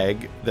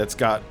bag that's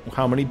got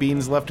how many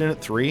beans left in it?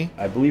 3?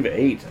 I believe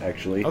 8,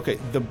 actually. Okay,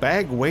 the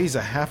bag weighs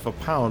a half a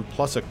pound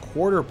plus a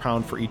quarter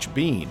pound for each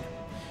bean.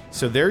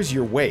 So there's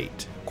your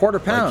weight. Quarter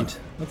pound.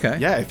 Okay.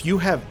 Yeah, if you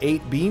have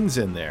 8 beans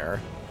in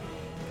there,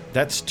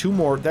 that's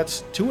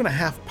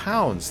 2.5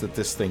 pounds that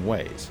this thing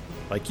weighs.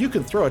 Like, you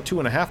can throw a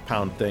 2.5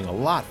 pound thing a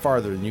lot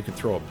farther than you can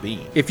throw a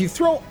bean. If you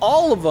throw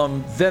all of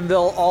them, then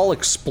they'll all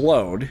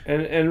explode.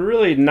 And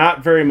really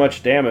not very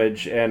much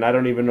damage, and I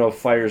don't even know if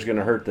fire's going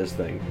to hurt this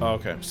thing.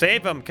 Okay.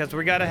 Save them, because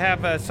we got to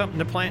have something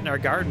to plant in our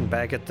garden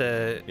back at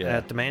the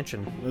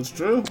mansion. That's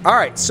true. All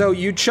right, so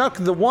you chuck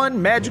the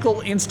one magical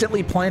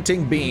instantly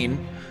planting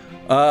bean.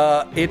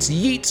 It's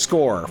yeet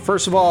score.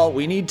 First of all,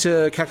 we need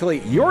to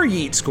calculate your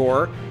yeet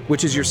score,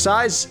 which is your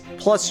size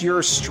plus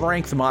your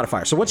strength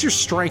modifier. So what's your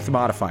strength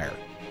modifier?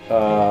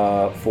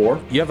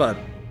 4. You have a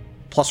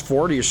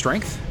 +4 to your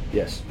strength?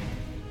 Yes.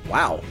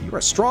 Wow, you're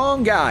a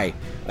strong guy.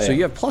 I So am.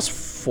 you have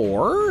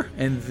 +4,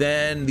 and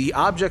then the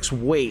object's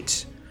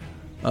weight.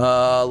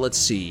 Let's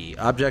see.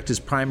 Object is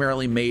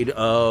primarily made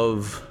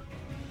of,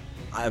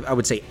 I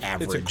would say,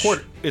 average.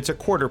 It's a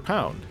quarter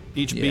pound.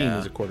 Each bean Yeah.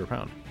 is a quarter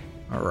pound.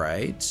 All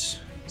right.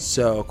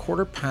 So a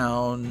quarter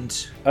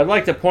pound. I'd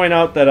like to point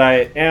out that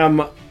I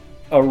am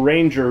a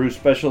ranger who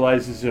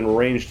specializes in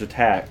ranged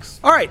attacks.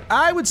 All right,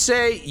 I would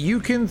say you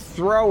can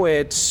throw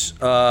it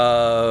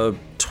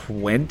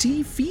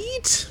 20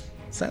 feet.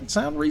 Does that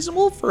sound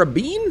reasonable for a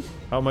bean?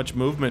 How much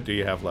movement do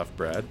you have left,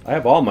 Brad? I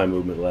have all my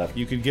movement left.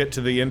 You could get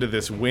to the end of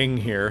this wing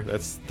here.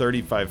 That's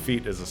 35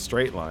 feet as a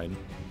straight line.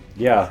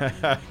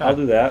 Yeah, I'll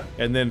do that.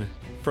 And then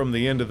from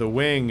the end of the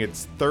wing,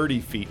 it's 30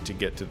 feet to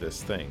get to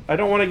this thing. I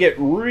don't want to get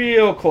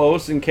real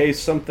close in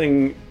case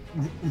something...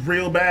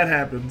 Real bad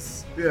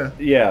happens. Yeah.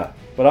 Yeah,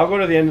 but I'll go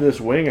to the end of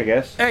this wing, I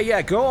guess. Hey,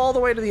 yeah, go all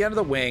the way to the end of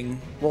the wing.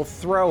 We'll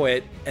throw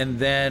it, and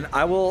then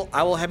I will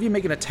have you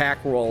make an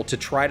attack roll to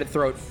try to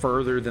throw it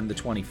further than the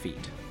 20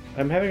 feet.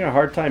 I'm having a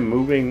hard time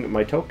moving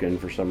my token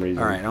for some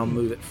reason. All right, I'll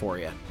move it for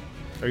you.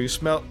 Are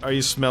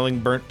you smelling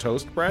burnt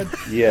toast, Brad?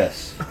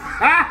 Yes.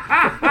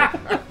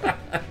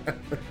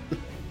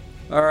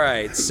 All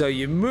right, so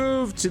you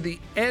move to the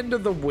end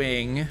of the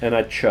wing, And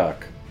I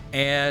chuck.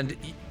 and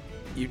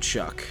you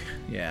chuck.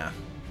 Yeah,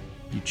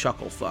 you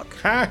chuckle fuck.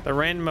 The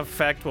random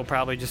effect will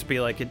probably just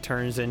be like it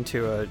turns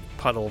into a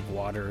puddle of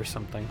water or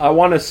something. I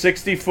want a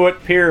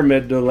 60-foot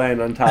pyramid to land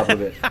on top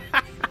of it.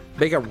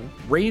 Make a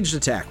ranged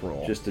attack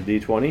roll. Just a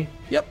d20.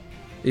 Yep.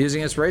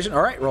 Using inspiration.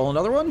 All right, roll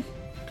another one.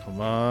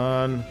 Come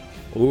on.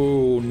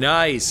 Ooh,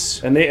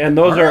 nice. And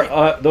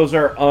those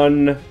are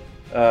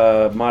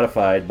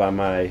unmodified by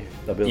my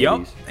abilities.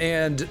 Yep,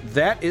 and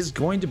that is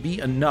going to be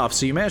enough.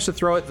 So you managed to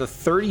throw it the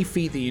 30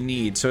 feet that you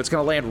need. So it's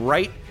going to land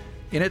right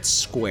in its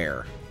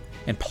square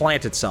and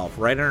plant itself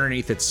right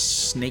underneath its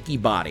snaky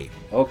body.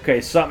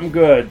 Okay, something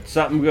good.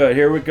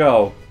 Here we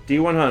go.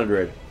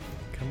 D100.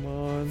 Come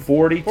on.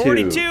 42.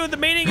 42, the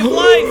meaning of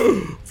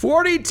life!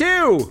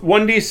 42!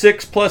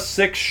 1d6 plus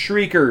 6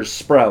 shriekers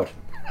sprout.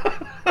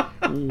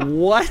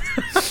 What?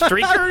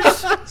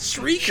 Streakers?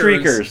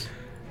 Shriekers.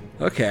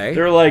 Okay.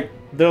 They're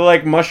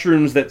like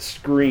mushrooms that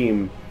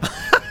scream.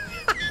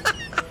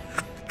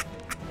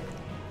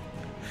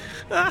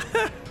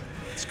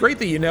 It's great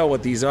that you know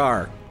what these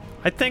are.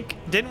 I think,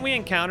 didn't we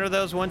encounter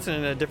those once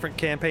in a different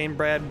campaign,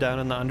 Brad, down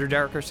in the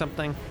Underdark or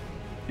something?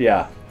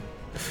 Yeah.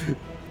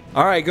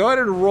 All right, go ahead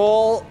and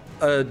roll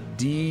a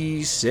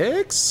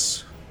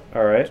d6.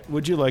 All right.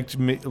 Would you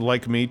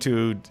like me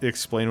to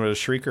explain what a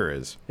shrieker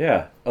is?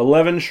 Yeah.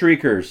 11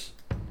 shriekers.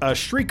 A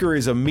shrieker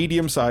is a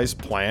medium-sized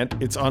plant.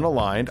 It's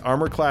unaligned,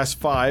 armor class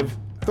 5,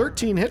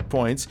 13 hit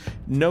points,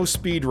 no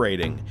speed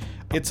rating.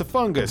 It's a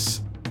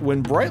fungus.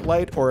 When bright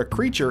light or a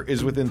creature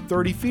is within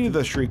 30 feet of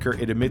the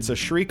shrieker, it emits a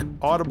shriek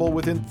audible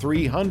within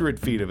 300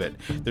 feet of it.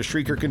 The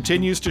shrieker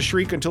continues to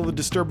shriek until the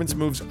disturbance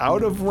moves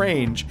out of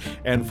range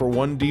and for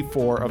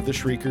 1d4 of the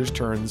shrieker's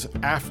turns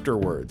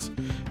afterwards.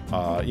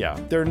 Yeah,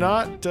 they're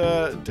not,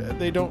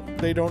 they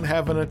don't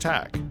have an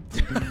attack.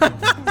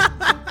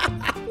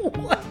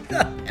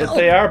 But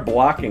they are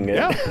blocking it.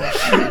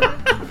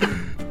 Yeah.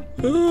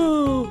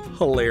 Ooh,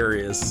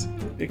 hilarious.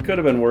 It could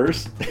have been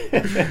worse.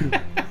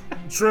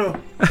 True.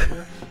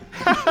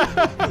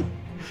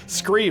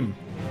 Scream.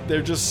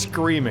 They're just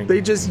screaming.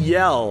 They just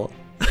yell.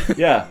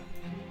 Yeah.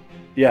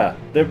 Yeah.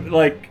 They're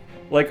like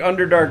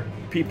Underdark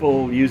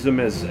people use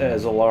them as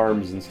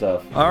alarms and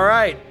stuff. All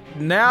right,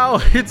 now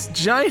it's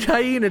Giant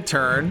Hyena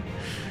turn.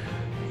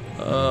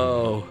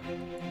 Oh,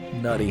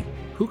 nutty.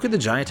 Who could the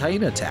Giant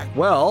Hyena attack?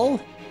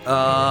 Well,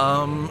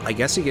 I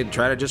guess he could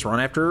try to just run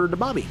after the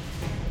Bobby.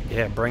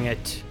 Yeah, bring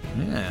it.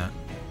 Yeah.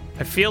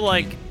 I feel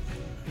like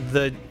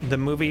the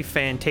movie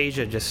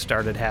Fantasia just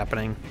started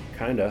happening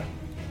Kinda.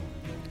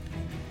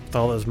 with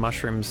all those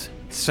mushrooms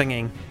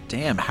singing.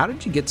 Damn, how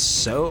did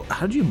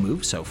you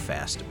move so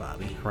fast,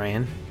 Bobby?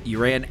 Ran. You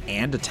ran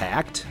and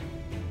attacked?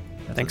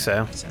 I think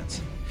so. Makes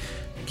sense.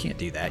 You can't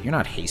do that. You're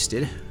not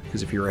hasted.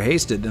 Because if you were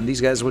hasted, then these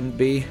guys wouldn't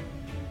be.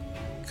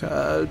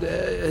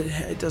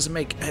 It doesn't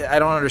make. I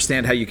don't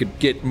understand how you could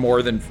get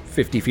more than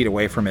 50 feet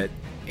away from it.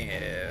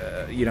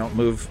 You don't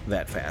move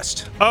that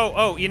fast.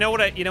 Oh, you know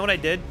what I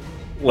did?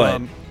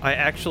 What? I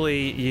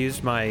actually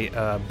used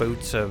my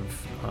boots of.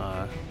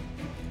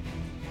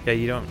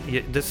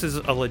 This is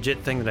a legit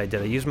thing that I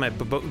did. I used my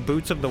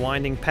boots of the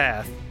Winding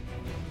Path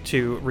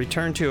to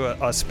return to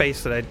a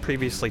space that I'd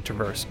previously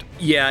traversed.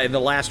 Yeah, in the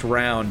last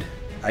round,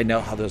 I know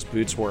how those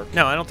boots work.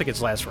 No, I don't think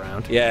it's last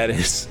round. Yeah, it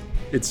is.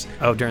 It's.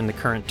 Oh, during the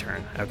current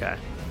turn. Okay.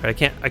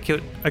 But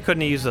I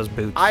couldn't use those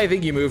boots. I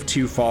think you moved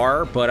too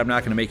far, but I'm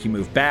not going to make you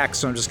move back,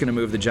 so I'm just going to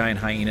move the Giant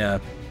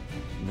Hyena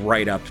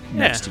right up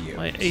next to you.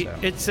 Like, So.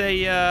 It's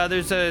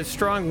there's a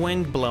strong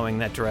wind blowing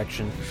that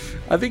direction.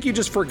 I think you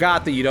just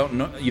forgot that you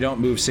don't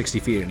move 60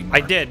 feet anymore.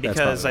 I did That's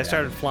because probably I what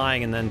started happened.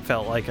 flying and then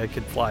felt like I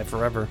could fly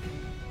forever.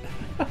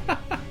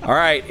 All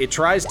right, it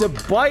tries to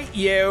bite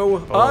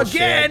you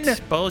again.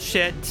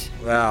 Bullshit.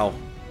 Wow,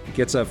 It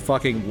gets a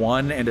fucking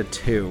 1 and a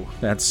 2.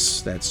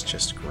 That's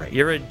just great.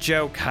 You're a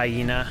joke,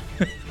 hyena.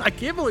 I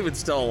can't believe it's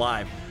still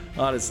alive,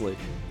 honestly.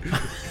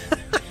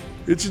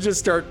 It should just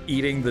start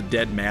eating the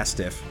dead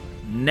mastiff.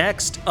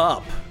 Next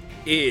up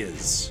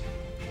is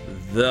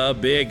the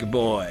big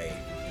boy.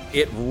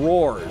 It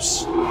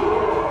roars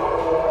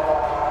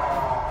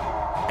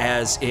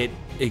as it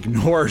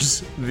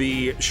ignores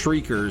the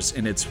shriekers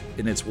in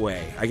its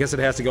way. I guess it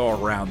has to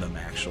go around them,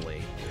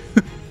 actually.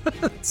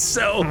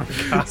 So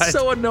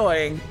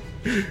annoying.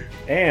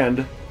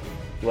 And,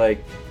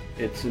 like,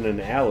 it's in an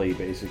alley,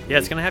 basically. Yeah,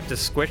 it's going to have to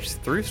squish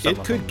through some It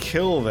of could them.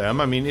 kill them.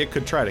 I mean, it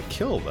could try to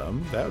kill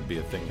them. That would be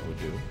a thing it would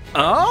do.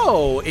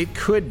 Oh, it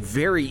could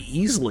very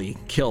easily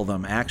kill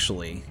them,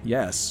 actually.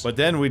 Yes. But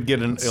then we'd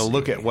get a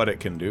look at what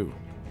it can do.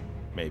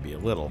 Maybe a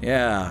little.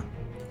 Yeah.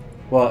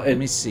 Well, Let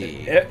me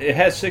see. It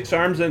has 6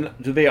 arms, and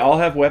do they all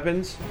have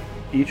weapons?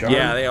 Each arm?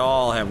 Yeah, they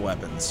all have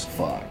weapons.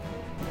 Fuck.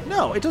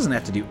 No, it doesn't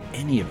have to do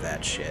any of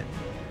that shit.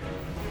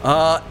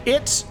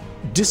 It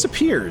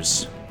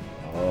disappears.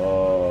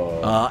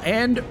 Oh.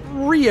 And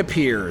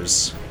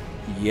reappears.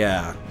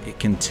 Yeah, it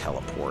can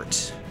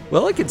teleport.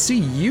 Well, I could see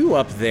you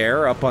up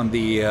there, up on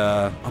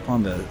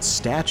the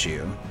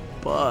statue,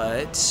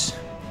 but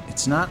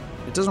it's not.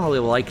 It doesn't really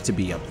like to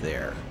be up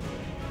there.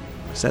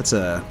 So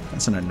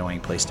that's an annoying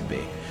place to be.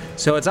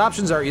 So its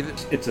options are either.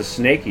 It's a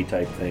snaky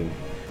type thing.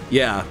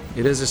 Yeah,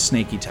 it is a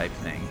snaky type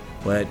thing,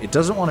 but it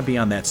doesn't want to be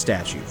on that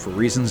statue for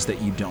reasons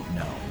that you don't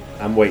know.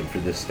 I'm waiting for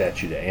this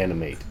statue to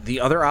animate. The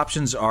other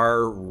options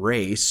are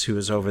Race, who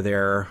is over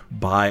there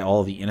by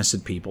all the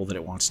innocent people that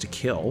it wants to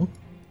kill,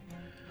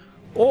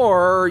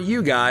 or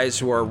you guys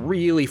who are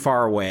really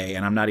far away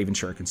and I'm not even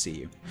sure it can see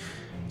you.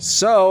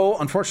 So,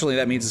 unfortunately,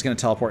 that means it's going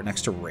to teleport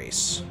next to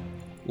Race.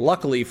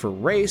 Luckily for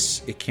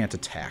Race, it can't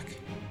attack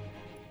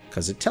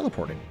because it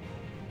teleported.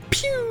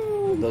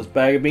 Pew! Those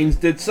bag of beans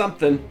did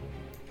something.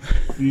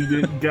 You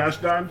did gosh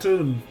darn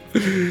tune.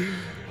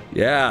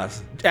 Yeah,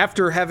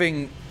 after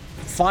having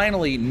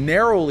finally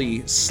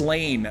narrowly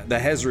slain the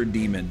Hezron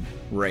demon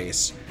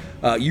Race,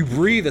 you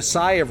breathe a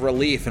sigh of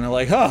relief and are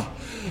like, oh,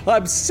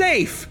 I'm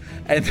safe.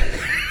 And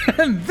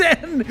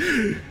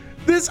then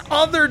this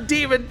other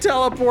demon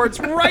teleports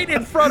right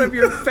in front of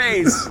your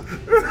face.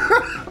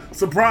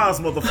 Surprise,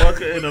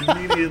 motherfucker, and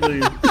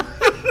immediately.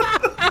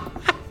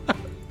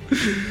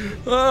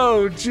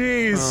 Oh,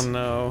 jeez. Oh,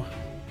 no.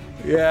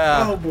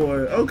 Yeah. Oh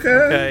boy. Okay.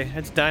 Okay,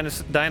 it's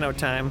dino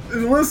time.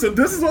 Listen,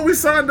 this is what we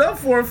signed up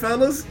for,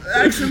 fellas.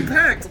 Action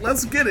packed.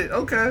 Let's get it.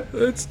 Okay.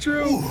 That's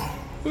true.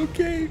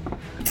 Okay.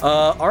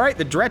 All right,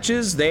 the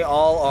Dretches, they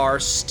all are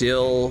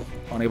still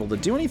unable to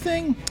do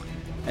anything.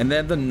 And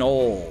then the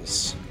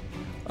Gnolls.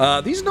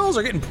 These Gnolls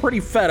are getting pretty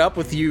fed up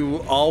with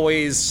you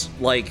always,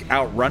 like,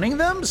 outrunning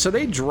them, so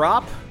they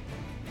drop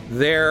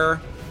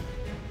their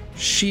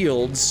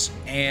shields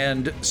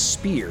and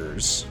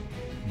spears.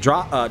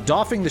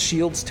 Doffing the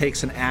shields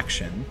takes an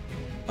action,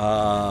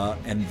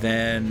 and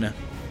then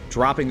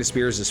dropping the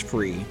spears is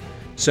free.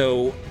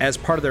 So, as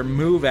part of their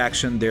move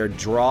action, they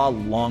draw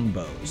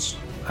longbows.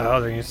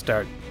 Oh, they're going to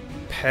start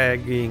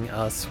pegging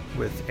us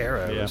with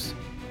arrows.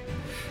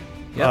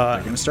 Yeah,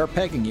 they're going to start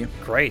pegging you.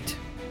 Great.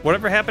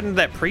 Whatever happened to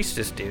that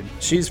priestess dude?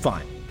 She's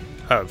fine.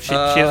 Oh, she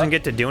doesn't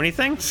get to do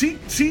anything? She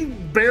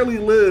barely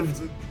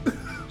lived.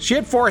 She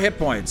had 4 hit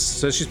points,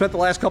 so she spent the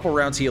last couple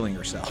rounds healing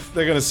herself.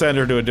 They're going to send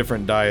her to a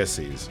different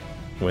diocese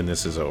when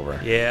this is over.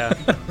 Yeah,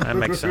 that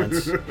makes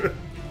sense.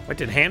 Wait,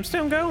 did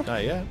Hamstone go?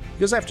 Not yet. He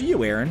goes after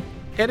you, Aaron.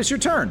 And it's your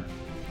turn.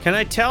 Can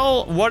I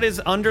tell what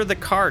is under the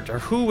cart, or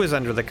who is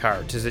under the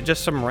cart? Is it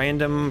just some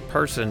random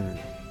person?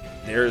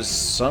 There's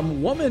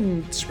some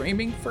woman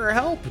screaming for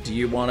help. Do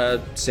you want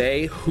to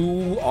say,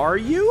 who are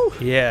you?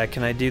 Yeah,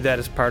 can I do that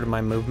as part of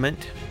my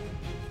movement?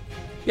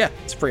 Yeah,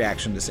 it's free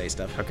action to say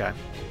stuff. Okay.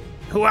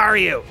 Who are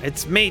you?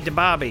 It's me,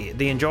 DeBobby,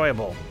 the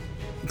enjoyable.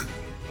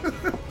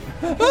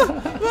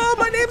 Oh,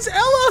 my name's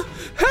Ella!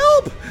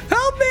 Help!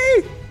 Help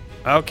me!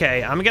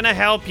 Okay, I'm gonna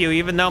help you,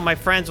 even though my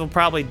friends will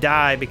probably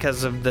die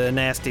because of the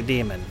nasty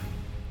demon.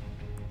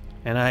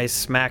 And I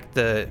smacked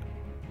the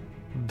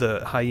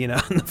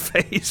hyena in the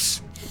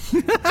face.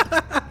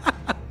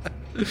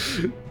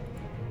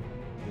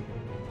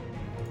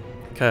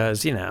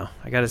 Because, you know,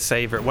 I gotta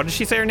save her. What did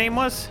she say her name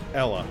was?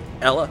 Ella.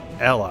 Ella.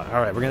 Ella.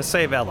 All right, we're gonna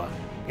save Ella.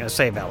 We're gonna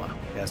save Ella.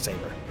 We gotta save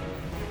her.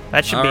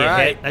 That should be All a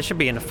right. hit. That should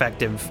be an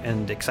effective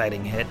and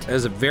exciting hit. That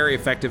is a very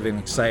effective and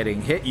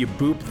exciting hit. You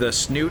boop the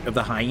snoot of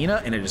the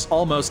hyena, and it is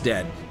almost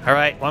dead. All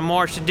right, one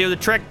more should do the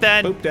trick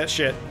then. Boop that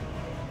shit.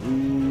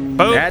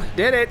 Boop. That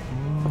did it.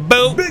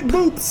 Boop. Big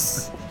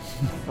boops.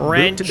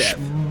 Wrench. to death.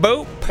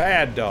 Boop.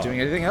 Bad dog.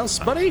 Doing anything else,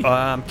 buddy?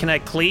 Can I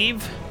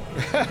cleave?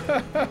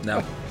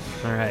 No.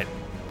 All right.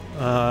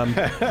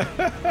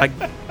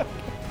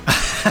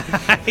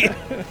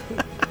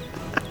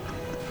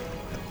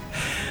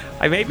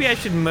 Maybe I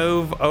should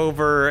move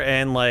over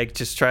and like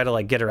just try to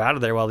like get her out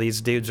of there while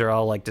these dudes are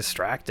all like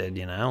distracted,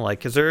 you know?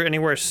 Like, is there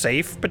anywhere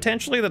safe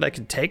potentially that I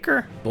could take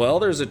her? Well,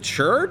 there's a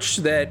church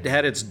that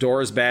had its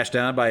doors bashed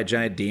down by a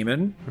giant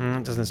demon.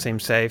 It doesn't seem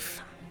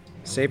safe.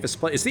 Safest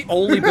place. It's the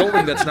only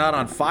building that's not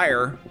on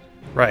fire.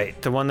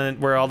 Right, the one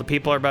where all the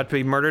people are about to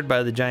be murdered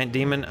by the giant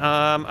demon.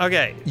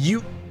 Okay.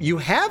 You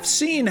have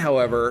seen,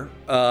 however,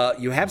 a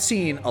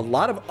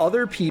lot of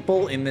other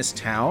people in this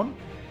town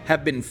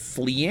have been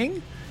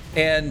fleeing,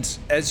 and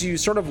as you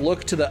sort of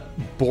look to the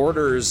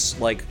borders,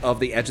 like, of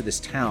the edge of this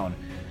town,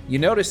 you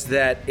notice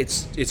that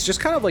it's just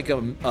kind of like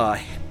a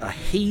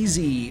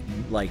hazy,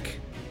 like,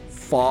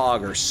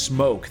 fog or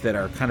smoke that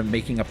are kind of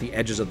making up the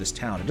edges of this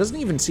town. It doesn't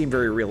even seem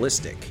very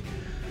realistic.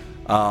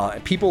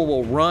 People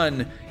will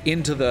run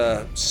into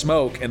the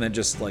smoke and then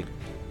just, like,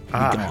 be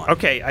gone.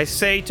 Okay, I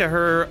say to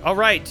her, all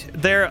right,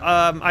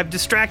 I've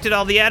distracted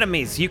all the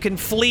enemies. You can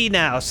flee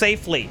now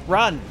safely.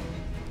 Run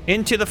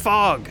into the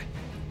fog.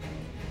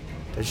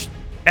 There's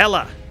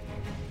Ella.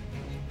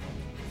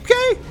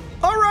 Okay,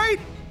 all right.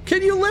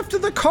 Can you lift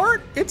the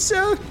cart? It's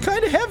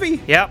kind of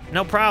heavy. Yep,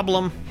 no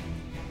problem.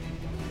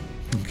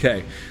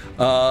 Okay.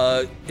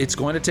 It's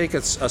going to take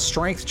a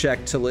strength check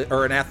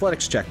or an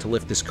athletics check to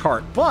lift this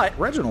cart, but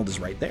Reginald is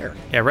right there.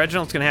 Yeah,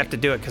 Reginald's going to have to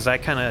do it because I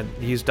kind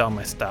of used all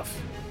my stuff.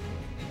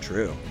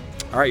 True.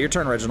 All right, your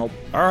turn, Reginald.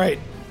 All right,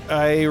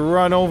 I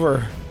run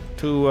over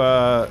to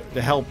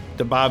help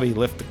the Bobby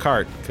lift the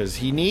cart because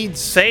he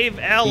needs... Save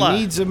Ella. He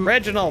needs him.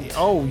 Reginald.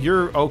 Oh,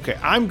 you're... Okay,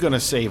 I'm going to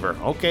save her.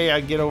 Okay,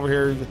 I get over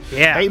here.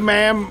 Yeah. Hey,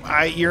 ma'am,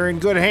 you're in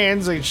good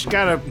hands. I just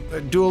got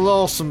to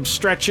do some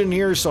stretching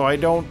here so I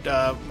don't,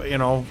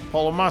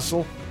 pull a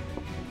muscle.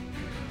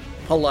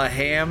 Pull a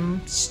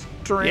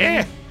hamstring?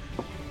 Yeah.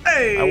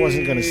 Hey! I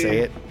wasn't going to say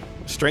it.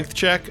 Strength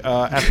check,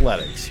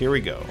 athletics. Here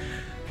we go.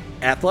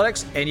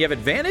 Athletics, and you have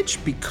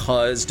advantage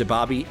because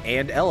DeBobby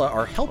and Ella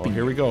are helping.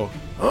 Here we go.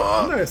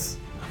 Nice.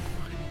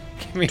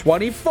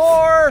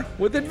 24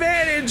 with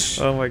advantage.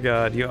 Oh my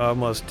God, you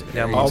almost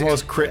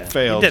crit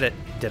failed. You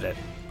did it.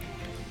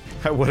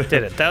 I would have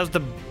Did it. That was the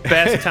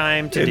best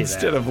time to do that.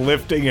 Instead of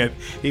lifting it,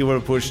 he would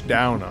have pushed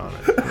down on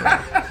it.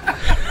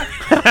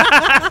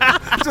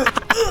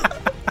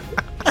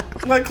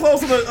 Like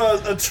closing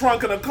a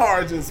trunk in a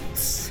car,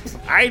 just...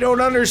 I don't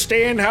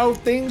understand how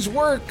things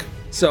work.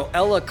 So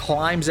Ella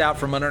climbs out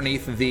from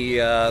underneath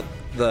the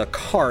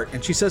cart,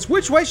 and she says,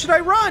 "Which way should I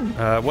run?"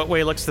 What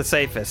way looks the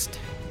safest?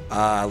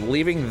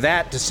 Leaving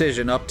that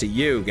decision up to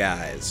you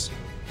guys.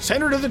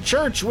 Send her to the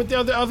church with the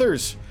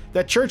others.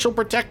 That church will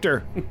protect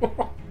her.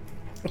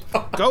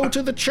 Go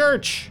to the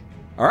church.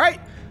 All right.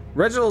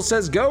 Reginald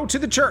says, "Go to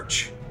the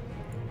church."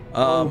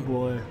 Oh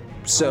boy.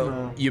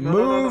 So you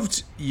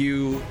moved.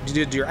 You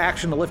did your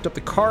action to lift up the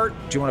cart.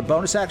 Do you want a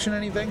bonus action?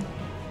 Anything?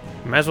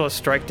 Might as well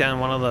strike down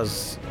one of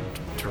those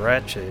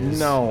stretches.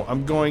 No,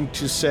 I'm going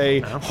to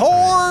say,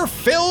 "Whore,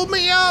 fill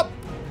me up,"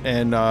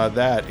 and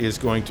that is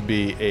going to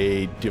be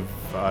a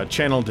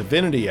channel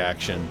divinity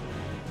action,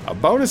 a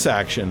bonus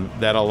action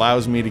that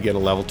allows me to get a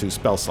level 2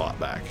 spell slot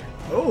back.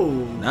 Oh.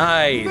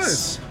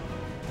 Nice.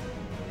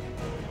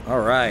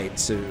 All right,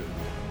 so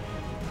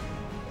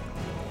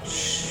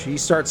she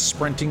starts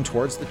sprinting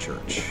towards the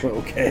church.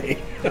 Okay.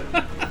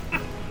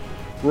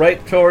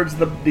 Right towards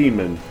the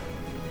demon.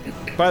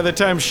 By the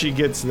time she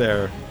gets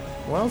there,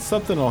 well,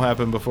 something will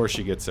happen before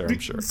she gets there, I'm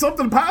sure.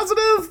 Something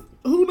positive?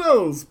 Who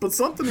knows? But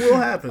something will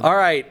happen. All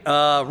right,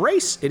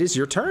 Race, it is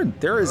your turn.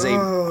 There is a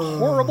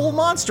horrible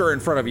monster in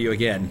front of you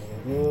again.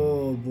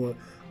 Oh boy.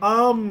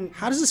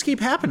 How does this keep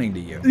happening to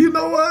you? You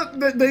know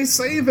what? They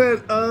say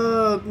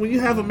that when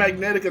you have a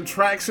magnetic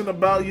attraction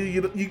about you,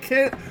 you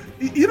can't.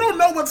 You don't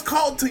know what's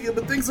called to you,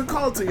 but things are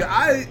called to you.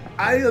 I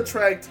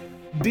attract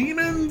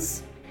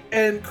demons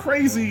and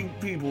crazy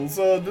people,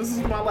 so this is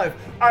my life.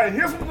 All right,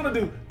 here's what I'm gonna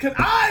do. Can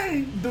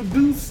I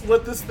deduce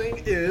what this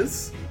thing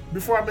is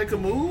before I make a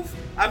move?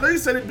 I know you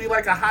said it'd be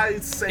like a high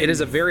save. It is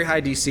a very high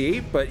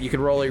DC, but you can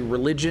roll a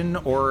religion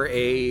or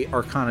a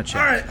arcana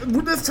check. All right,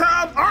 with this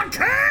time,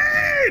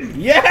 arcane.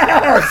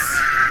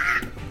 Yes!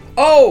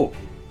 Oh!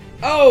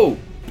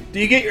 Do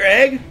you get your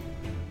egg?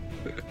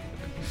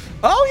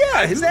 Oh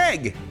yeah, his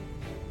egg.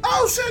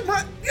 Oh shit!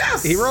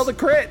 Yes. He rolled a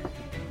crit.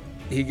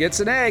 He gets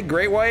an egg.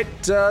 Great White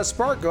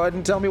Spark, go ahead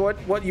and tell me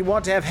what you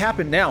want to have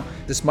happen. Now,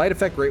 this might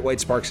affect Great White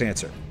Spark's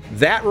answer.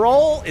 That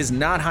roll is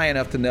not high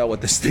enough to know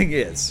what this thing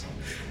is,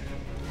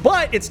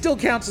 but it still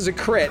counts as a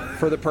crit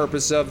for the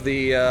purpose of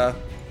the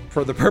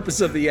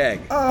egg.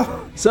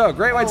 So,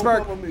 Great White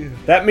Spark.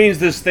 That means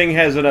this thing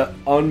has an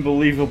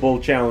unbelievable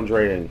challenge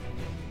rating.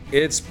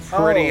 It's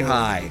pretty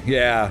high.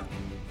 Yeah.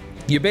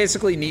 You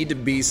basically need to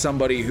be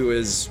somebody who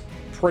is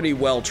pretty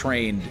well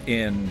trained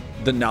in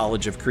the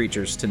knowledge of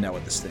creatures to know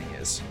what this thing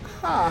is.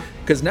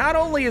 Because not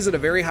only is it a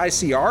very high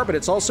CR, but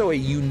it's also a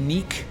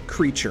unique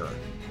creature.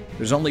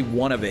 There's only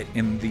one of it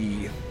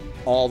in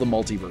all the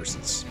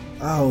multiverses.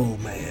 Oh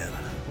man,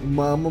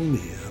 Mamma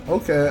Mia.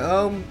 Okay,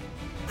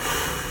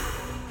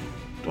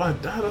 do I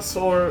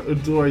dinosaur or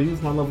do I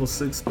use my level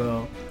 6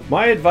 spell?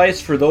 My advice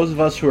for those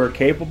of us who are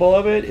capable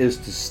of it is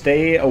to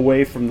stay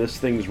away from this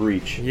thing's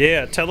reach.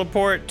 Yeah,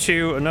 teleport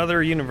to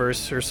another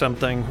universe or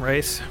something,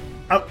 Race.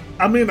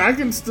 I mean, I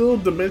can still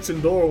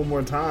dimension door one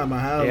more time. I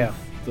have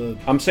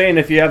I'm saying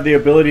if you have the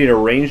ability to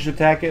ranged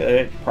attack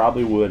it, I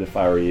probably would if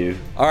I were you.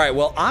 All right,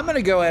 well, I'm going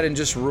to go ahead and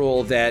just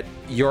rule that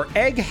your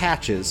egg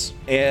hatches,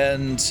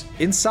 and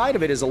inside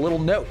of it is a little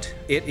note.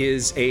 It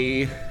is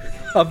a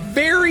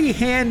very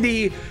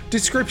handy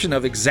description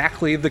of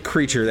exactly the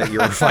creature that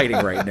you're fighting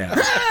right now.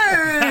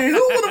 Hey,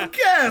 who would have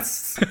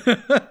guessed?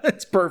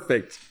 It's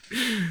perfect.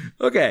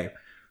 Okay,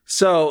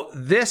 so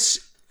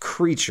this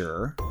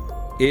creature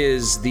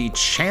is the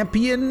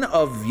champion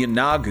of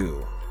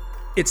Yanagu.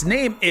 Its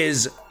name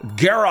is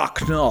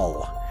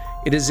Garaknul.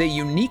 It is a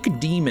unique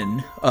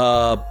demon,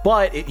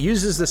 but it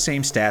uses the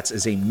same stats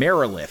as a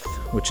Merilith,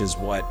 which is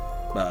what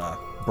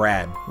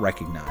Brad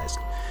recognized.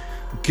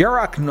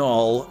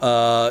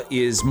 Garaknul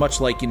is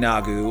much like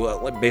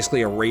Yanagu,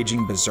 basically a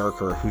raging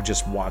berserker who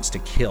just wants to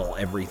kill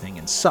everything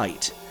in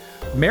sight.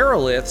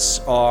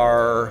 Meriliths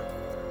are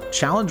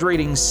challenge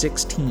rating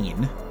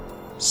 16,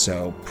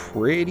 so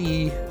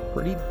pretty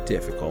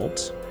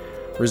difficult.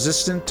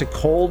 Resistant to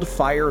cold,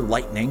 fire,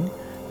 lightning,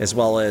 as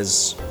well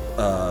as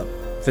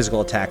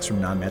physical attacks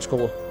from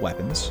non-magical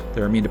weapons.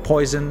 They're immune to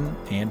poison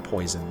and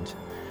poisoned.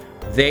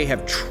 They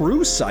have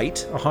true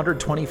sight,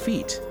 120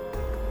 feet,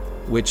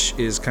 which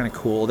is kind of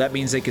cool. That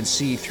means they can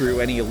see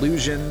through any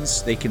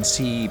illusions. They can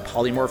see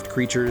polymorphed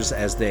creatures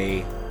as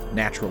they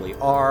naturally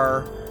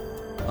are.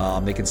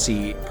 They can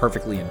see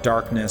perfectly in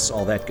darkness,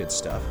 all that good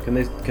stuff.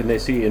 Can they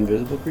see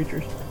invisible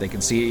creatures? They can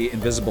see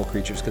invisible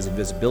creatures because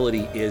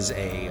invisibility is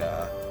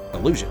a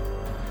illusion.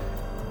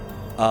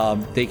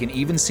 They can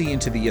even see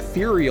into the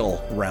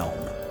ethereal realm.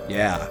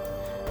 Yeah.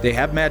 They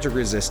have magic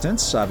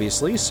resistance,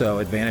 obviously, so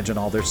advantage on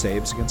all their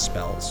saves against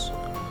spells.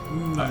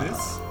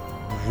 Nice.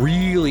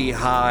 Really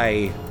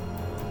high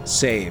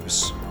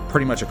saves,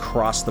 pretty much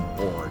across the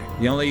board.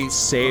 The only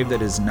save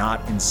that is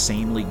not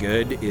insanely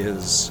good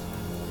is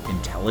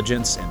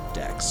intelligence and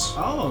dex.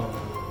 Oh.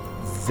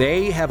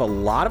 They have a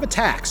lot of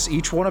attacks.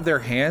 Each one of their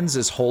hands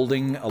is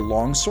holding a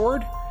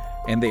longsword,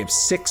 and they have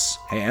 6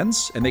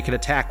 hands, and they can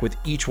attack with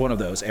each one of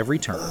those every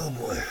turn. Oh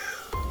boy.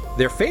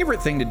 Their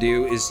favorite thing to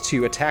do is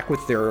to attack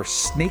with their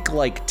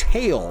snake-like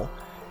tail,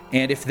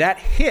 and if that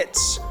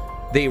hits,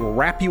 they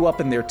wrap you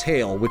up in their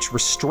tail, which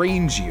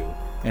restrains you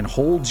and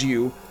holds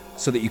you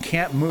so that you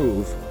can't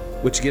move,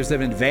 which gives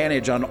them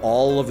advantage on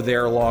all of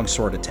their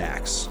longsword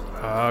attacks.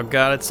 Oh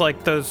god, it's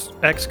like those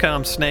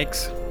XCOM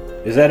snakes.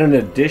 Is that in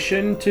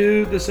addition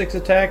to the 6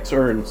 attacks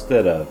or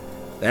instead of?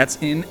 That's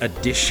in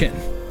addition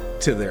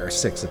to their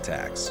 6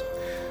 attacks.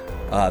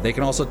 They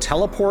can also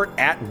teleport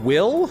at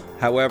will,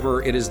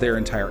 however, it is their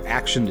entire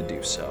action to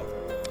do so.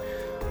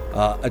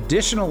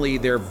 Additionally,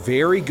 they're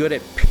very good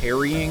at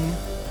parrying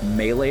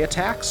melee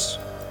attacks.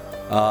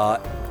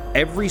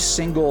 Every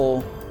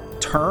single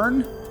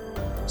turn,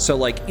 so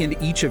like in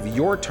each of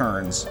your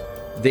turns,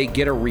 they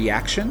get a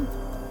reaction,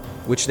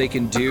 which they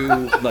can do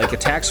like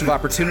attacks of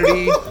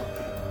opportunity,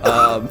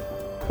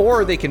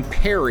 or they can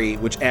parry,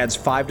 which adds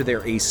 5 to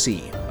their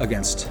AC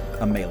against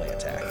a melee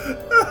attack.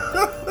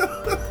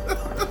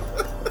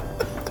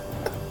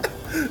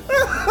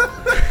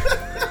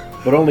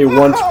 But only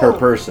once per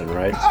person,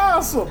 right?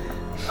 Awesome.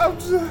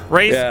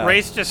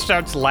 Race just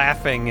starts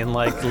laughing and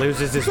like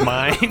loses his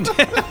mind.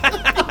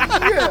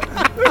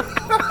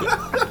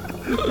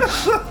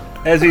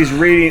 As he's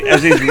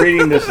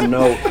reading this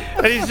note.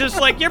 And he's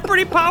just like, "You're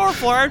pretty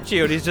powerful, aren't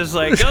you?" And he's just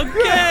like,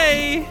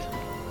 "Okay."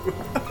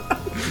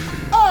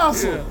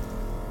 Awesome. Yeah.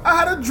 I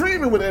had a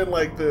dream it would end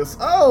like this.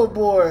 Oh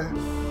boy.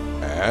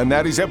 And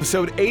that is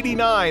episode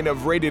 89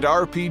 of Rated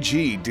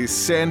RPG,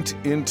 Descent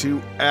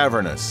into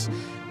Avernus.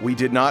 We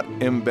did not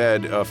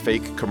embed a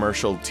fake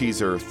commercial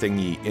teaser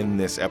thingy in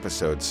this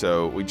episode,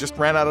 so we just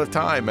ran out of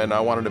time, and I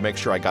wanted to make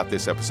sure I got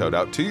this episode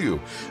out to you.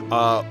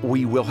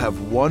 We will have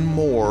one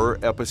more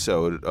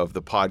episode of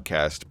the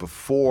podcast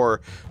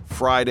before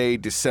Friday,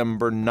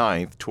 December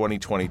 9th,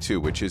 2022,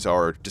 which is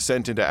our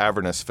Descent into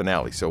Avernus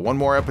finale. So one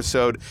more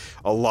episode.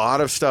 A lot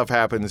of stuff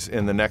happens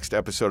in the next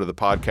episode of the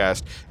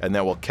podcast, and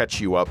that will catch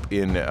you up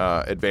in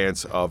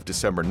advance of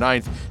December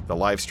 9th, the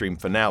live stream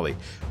finale.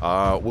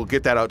 We'll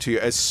get that out to you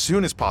as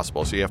soon as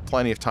possible, so you have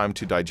plenty of time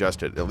to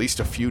digest it, at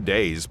least a few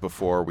days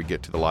before we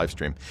get to the live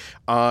stream.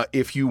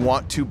 If you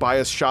want to buy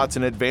us shots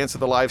in advance of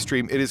the live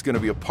stream, it is going to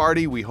be a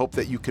party. We hope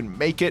that you can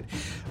make it.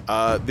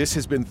 This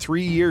has been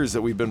 3 years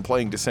that we've been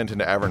playing Descent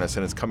into Avernus,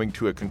 and it's coming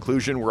to a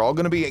conclusion. We're all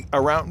going to be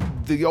around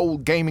the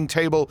old gaming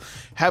table,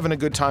 having a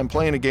good time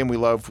playing a game we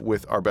love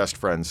with our best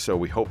friends, so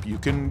we hope you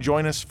can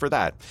join us for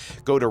that.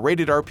 Go to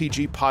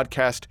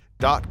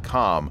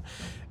ratedrpgpodcast.com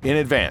in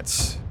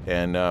advance,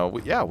 and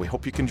we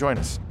hope you can join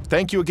us.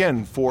 Thank you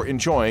again for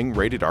enjoying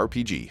Rated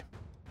RPG.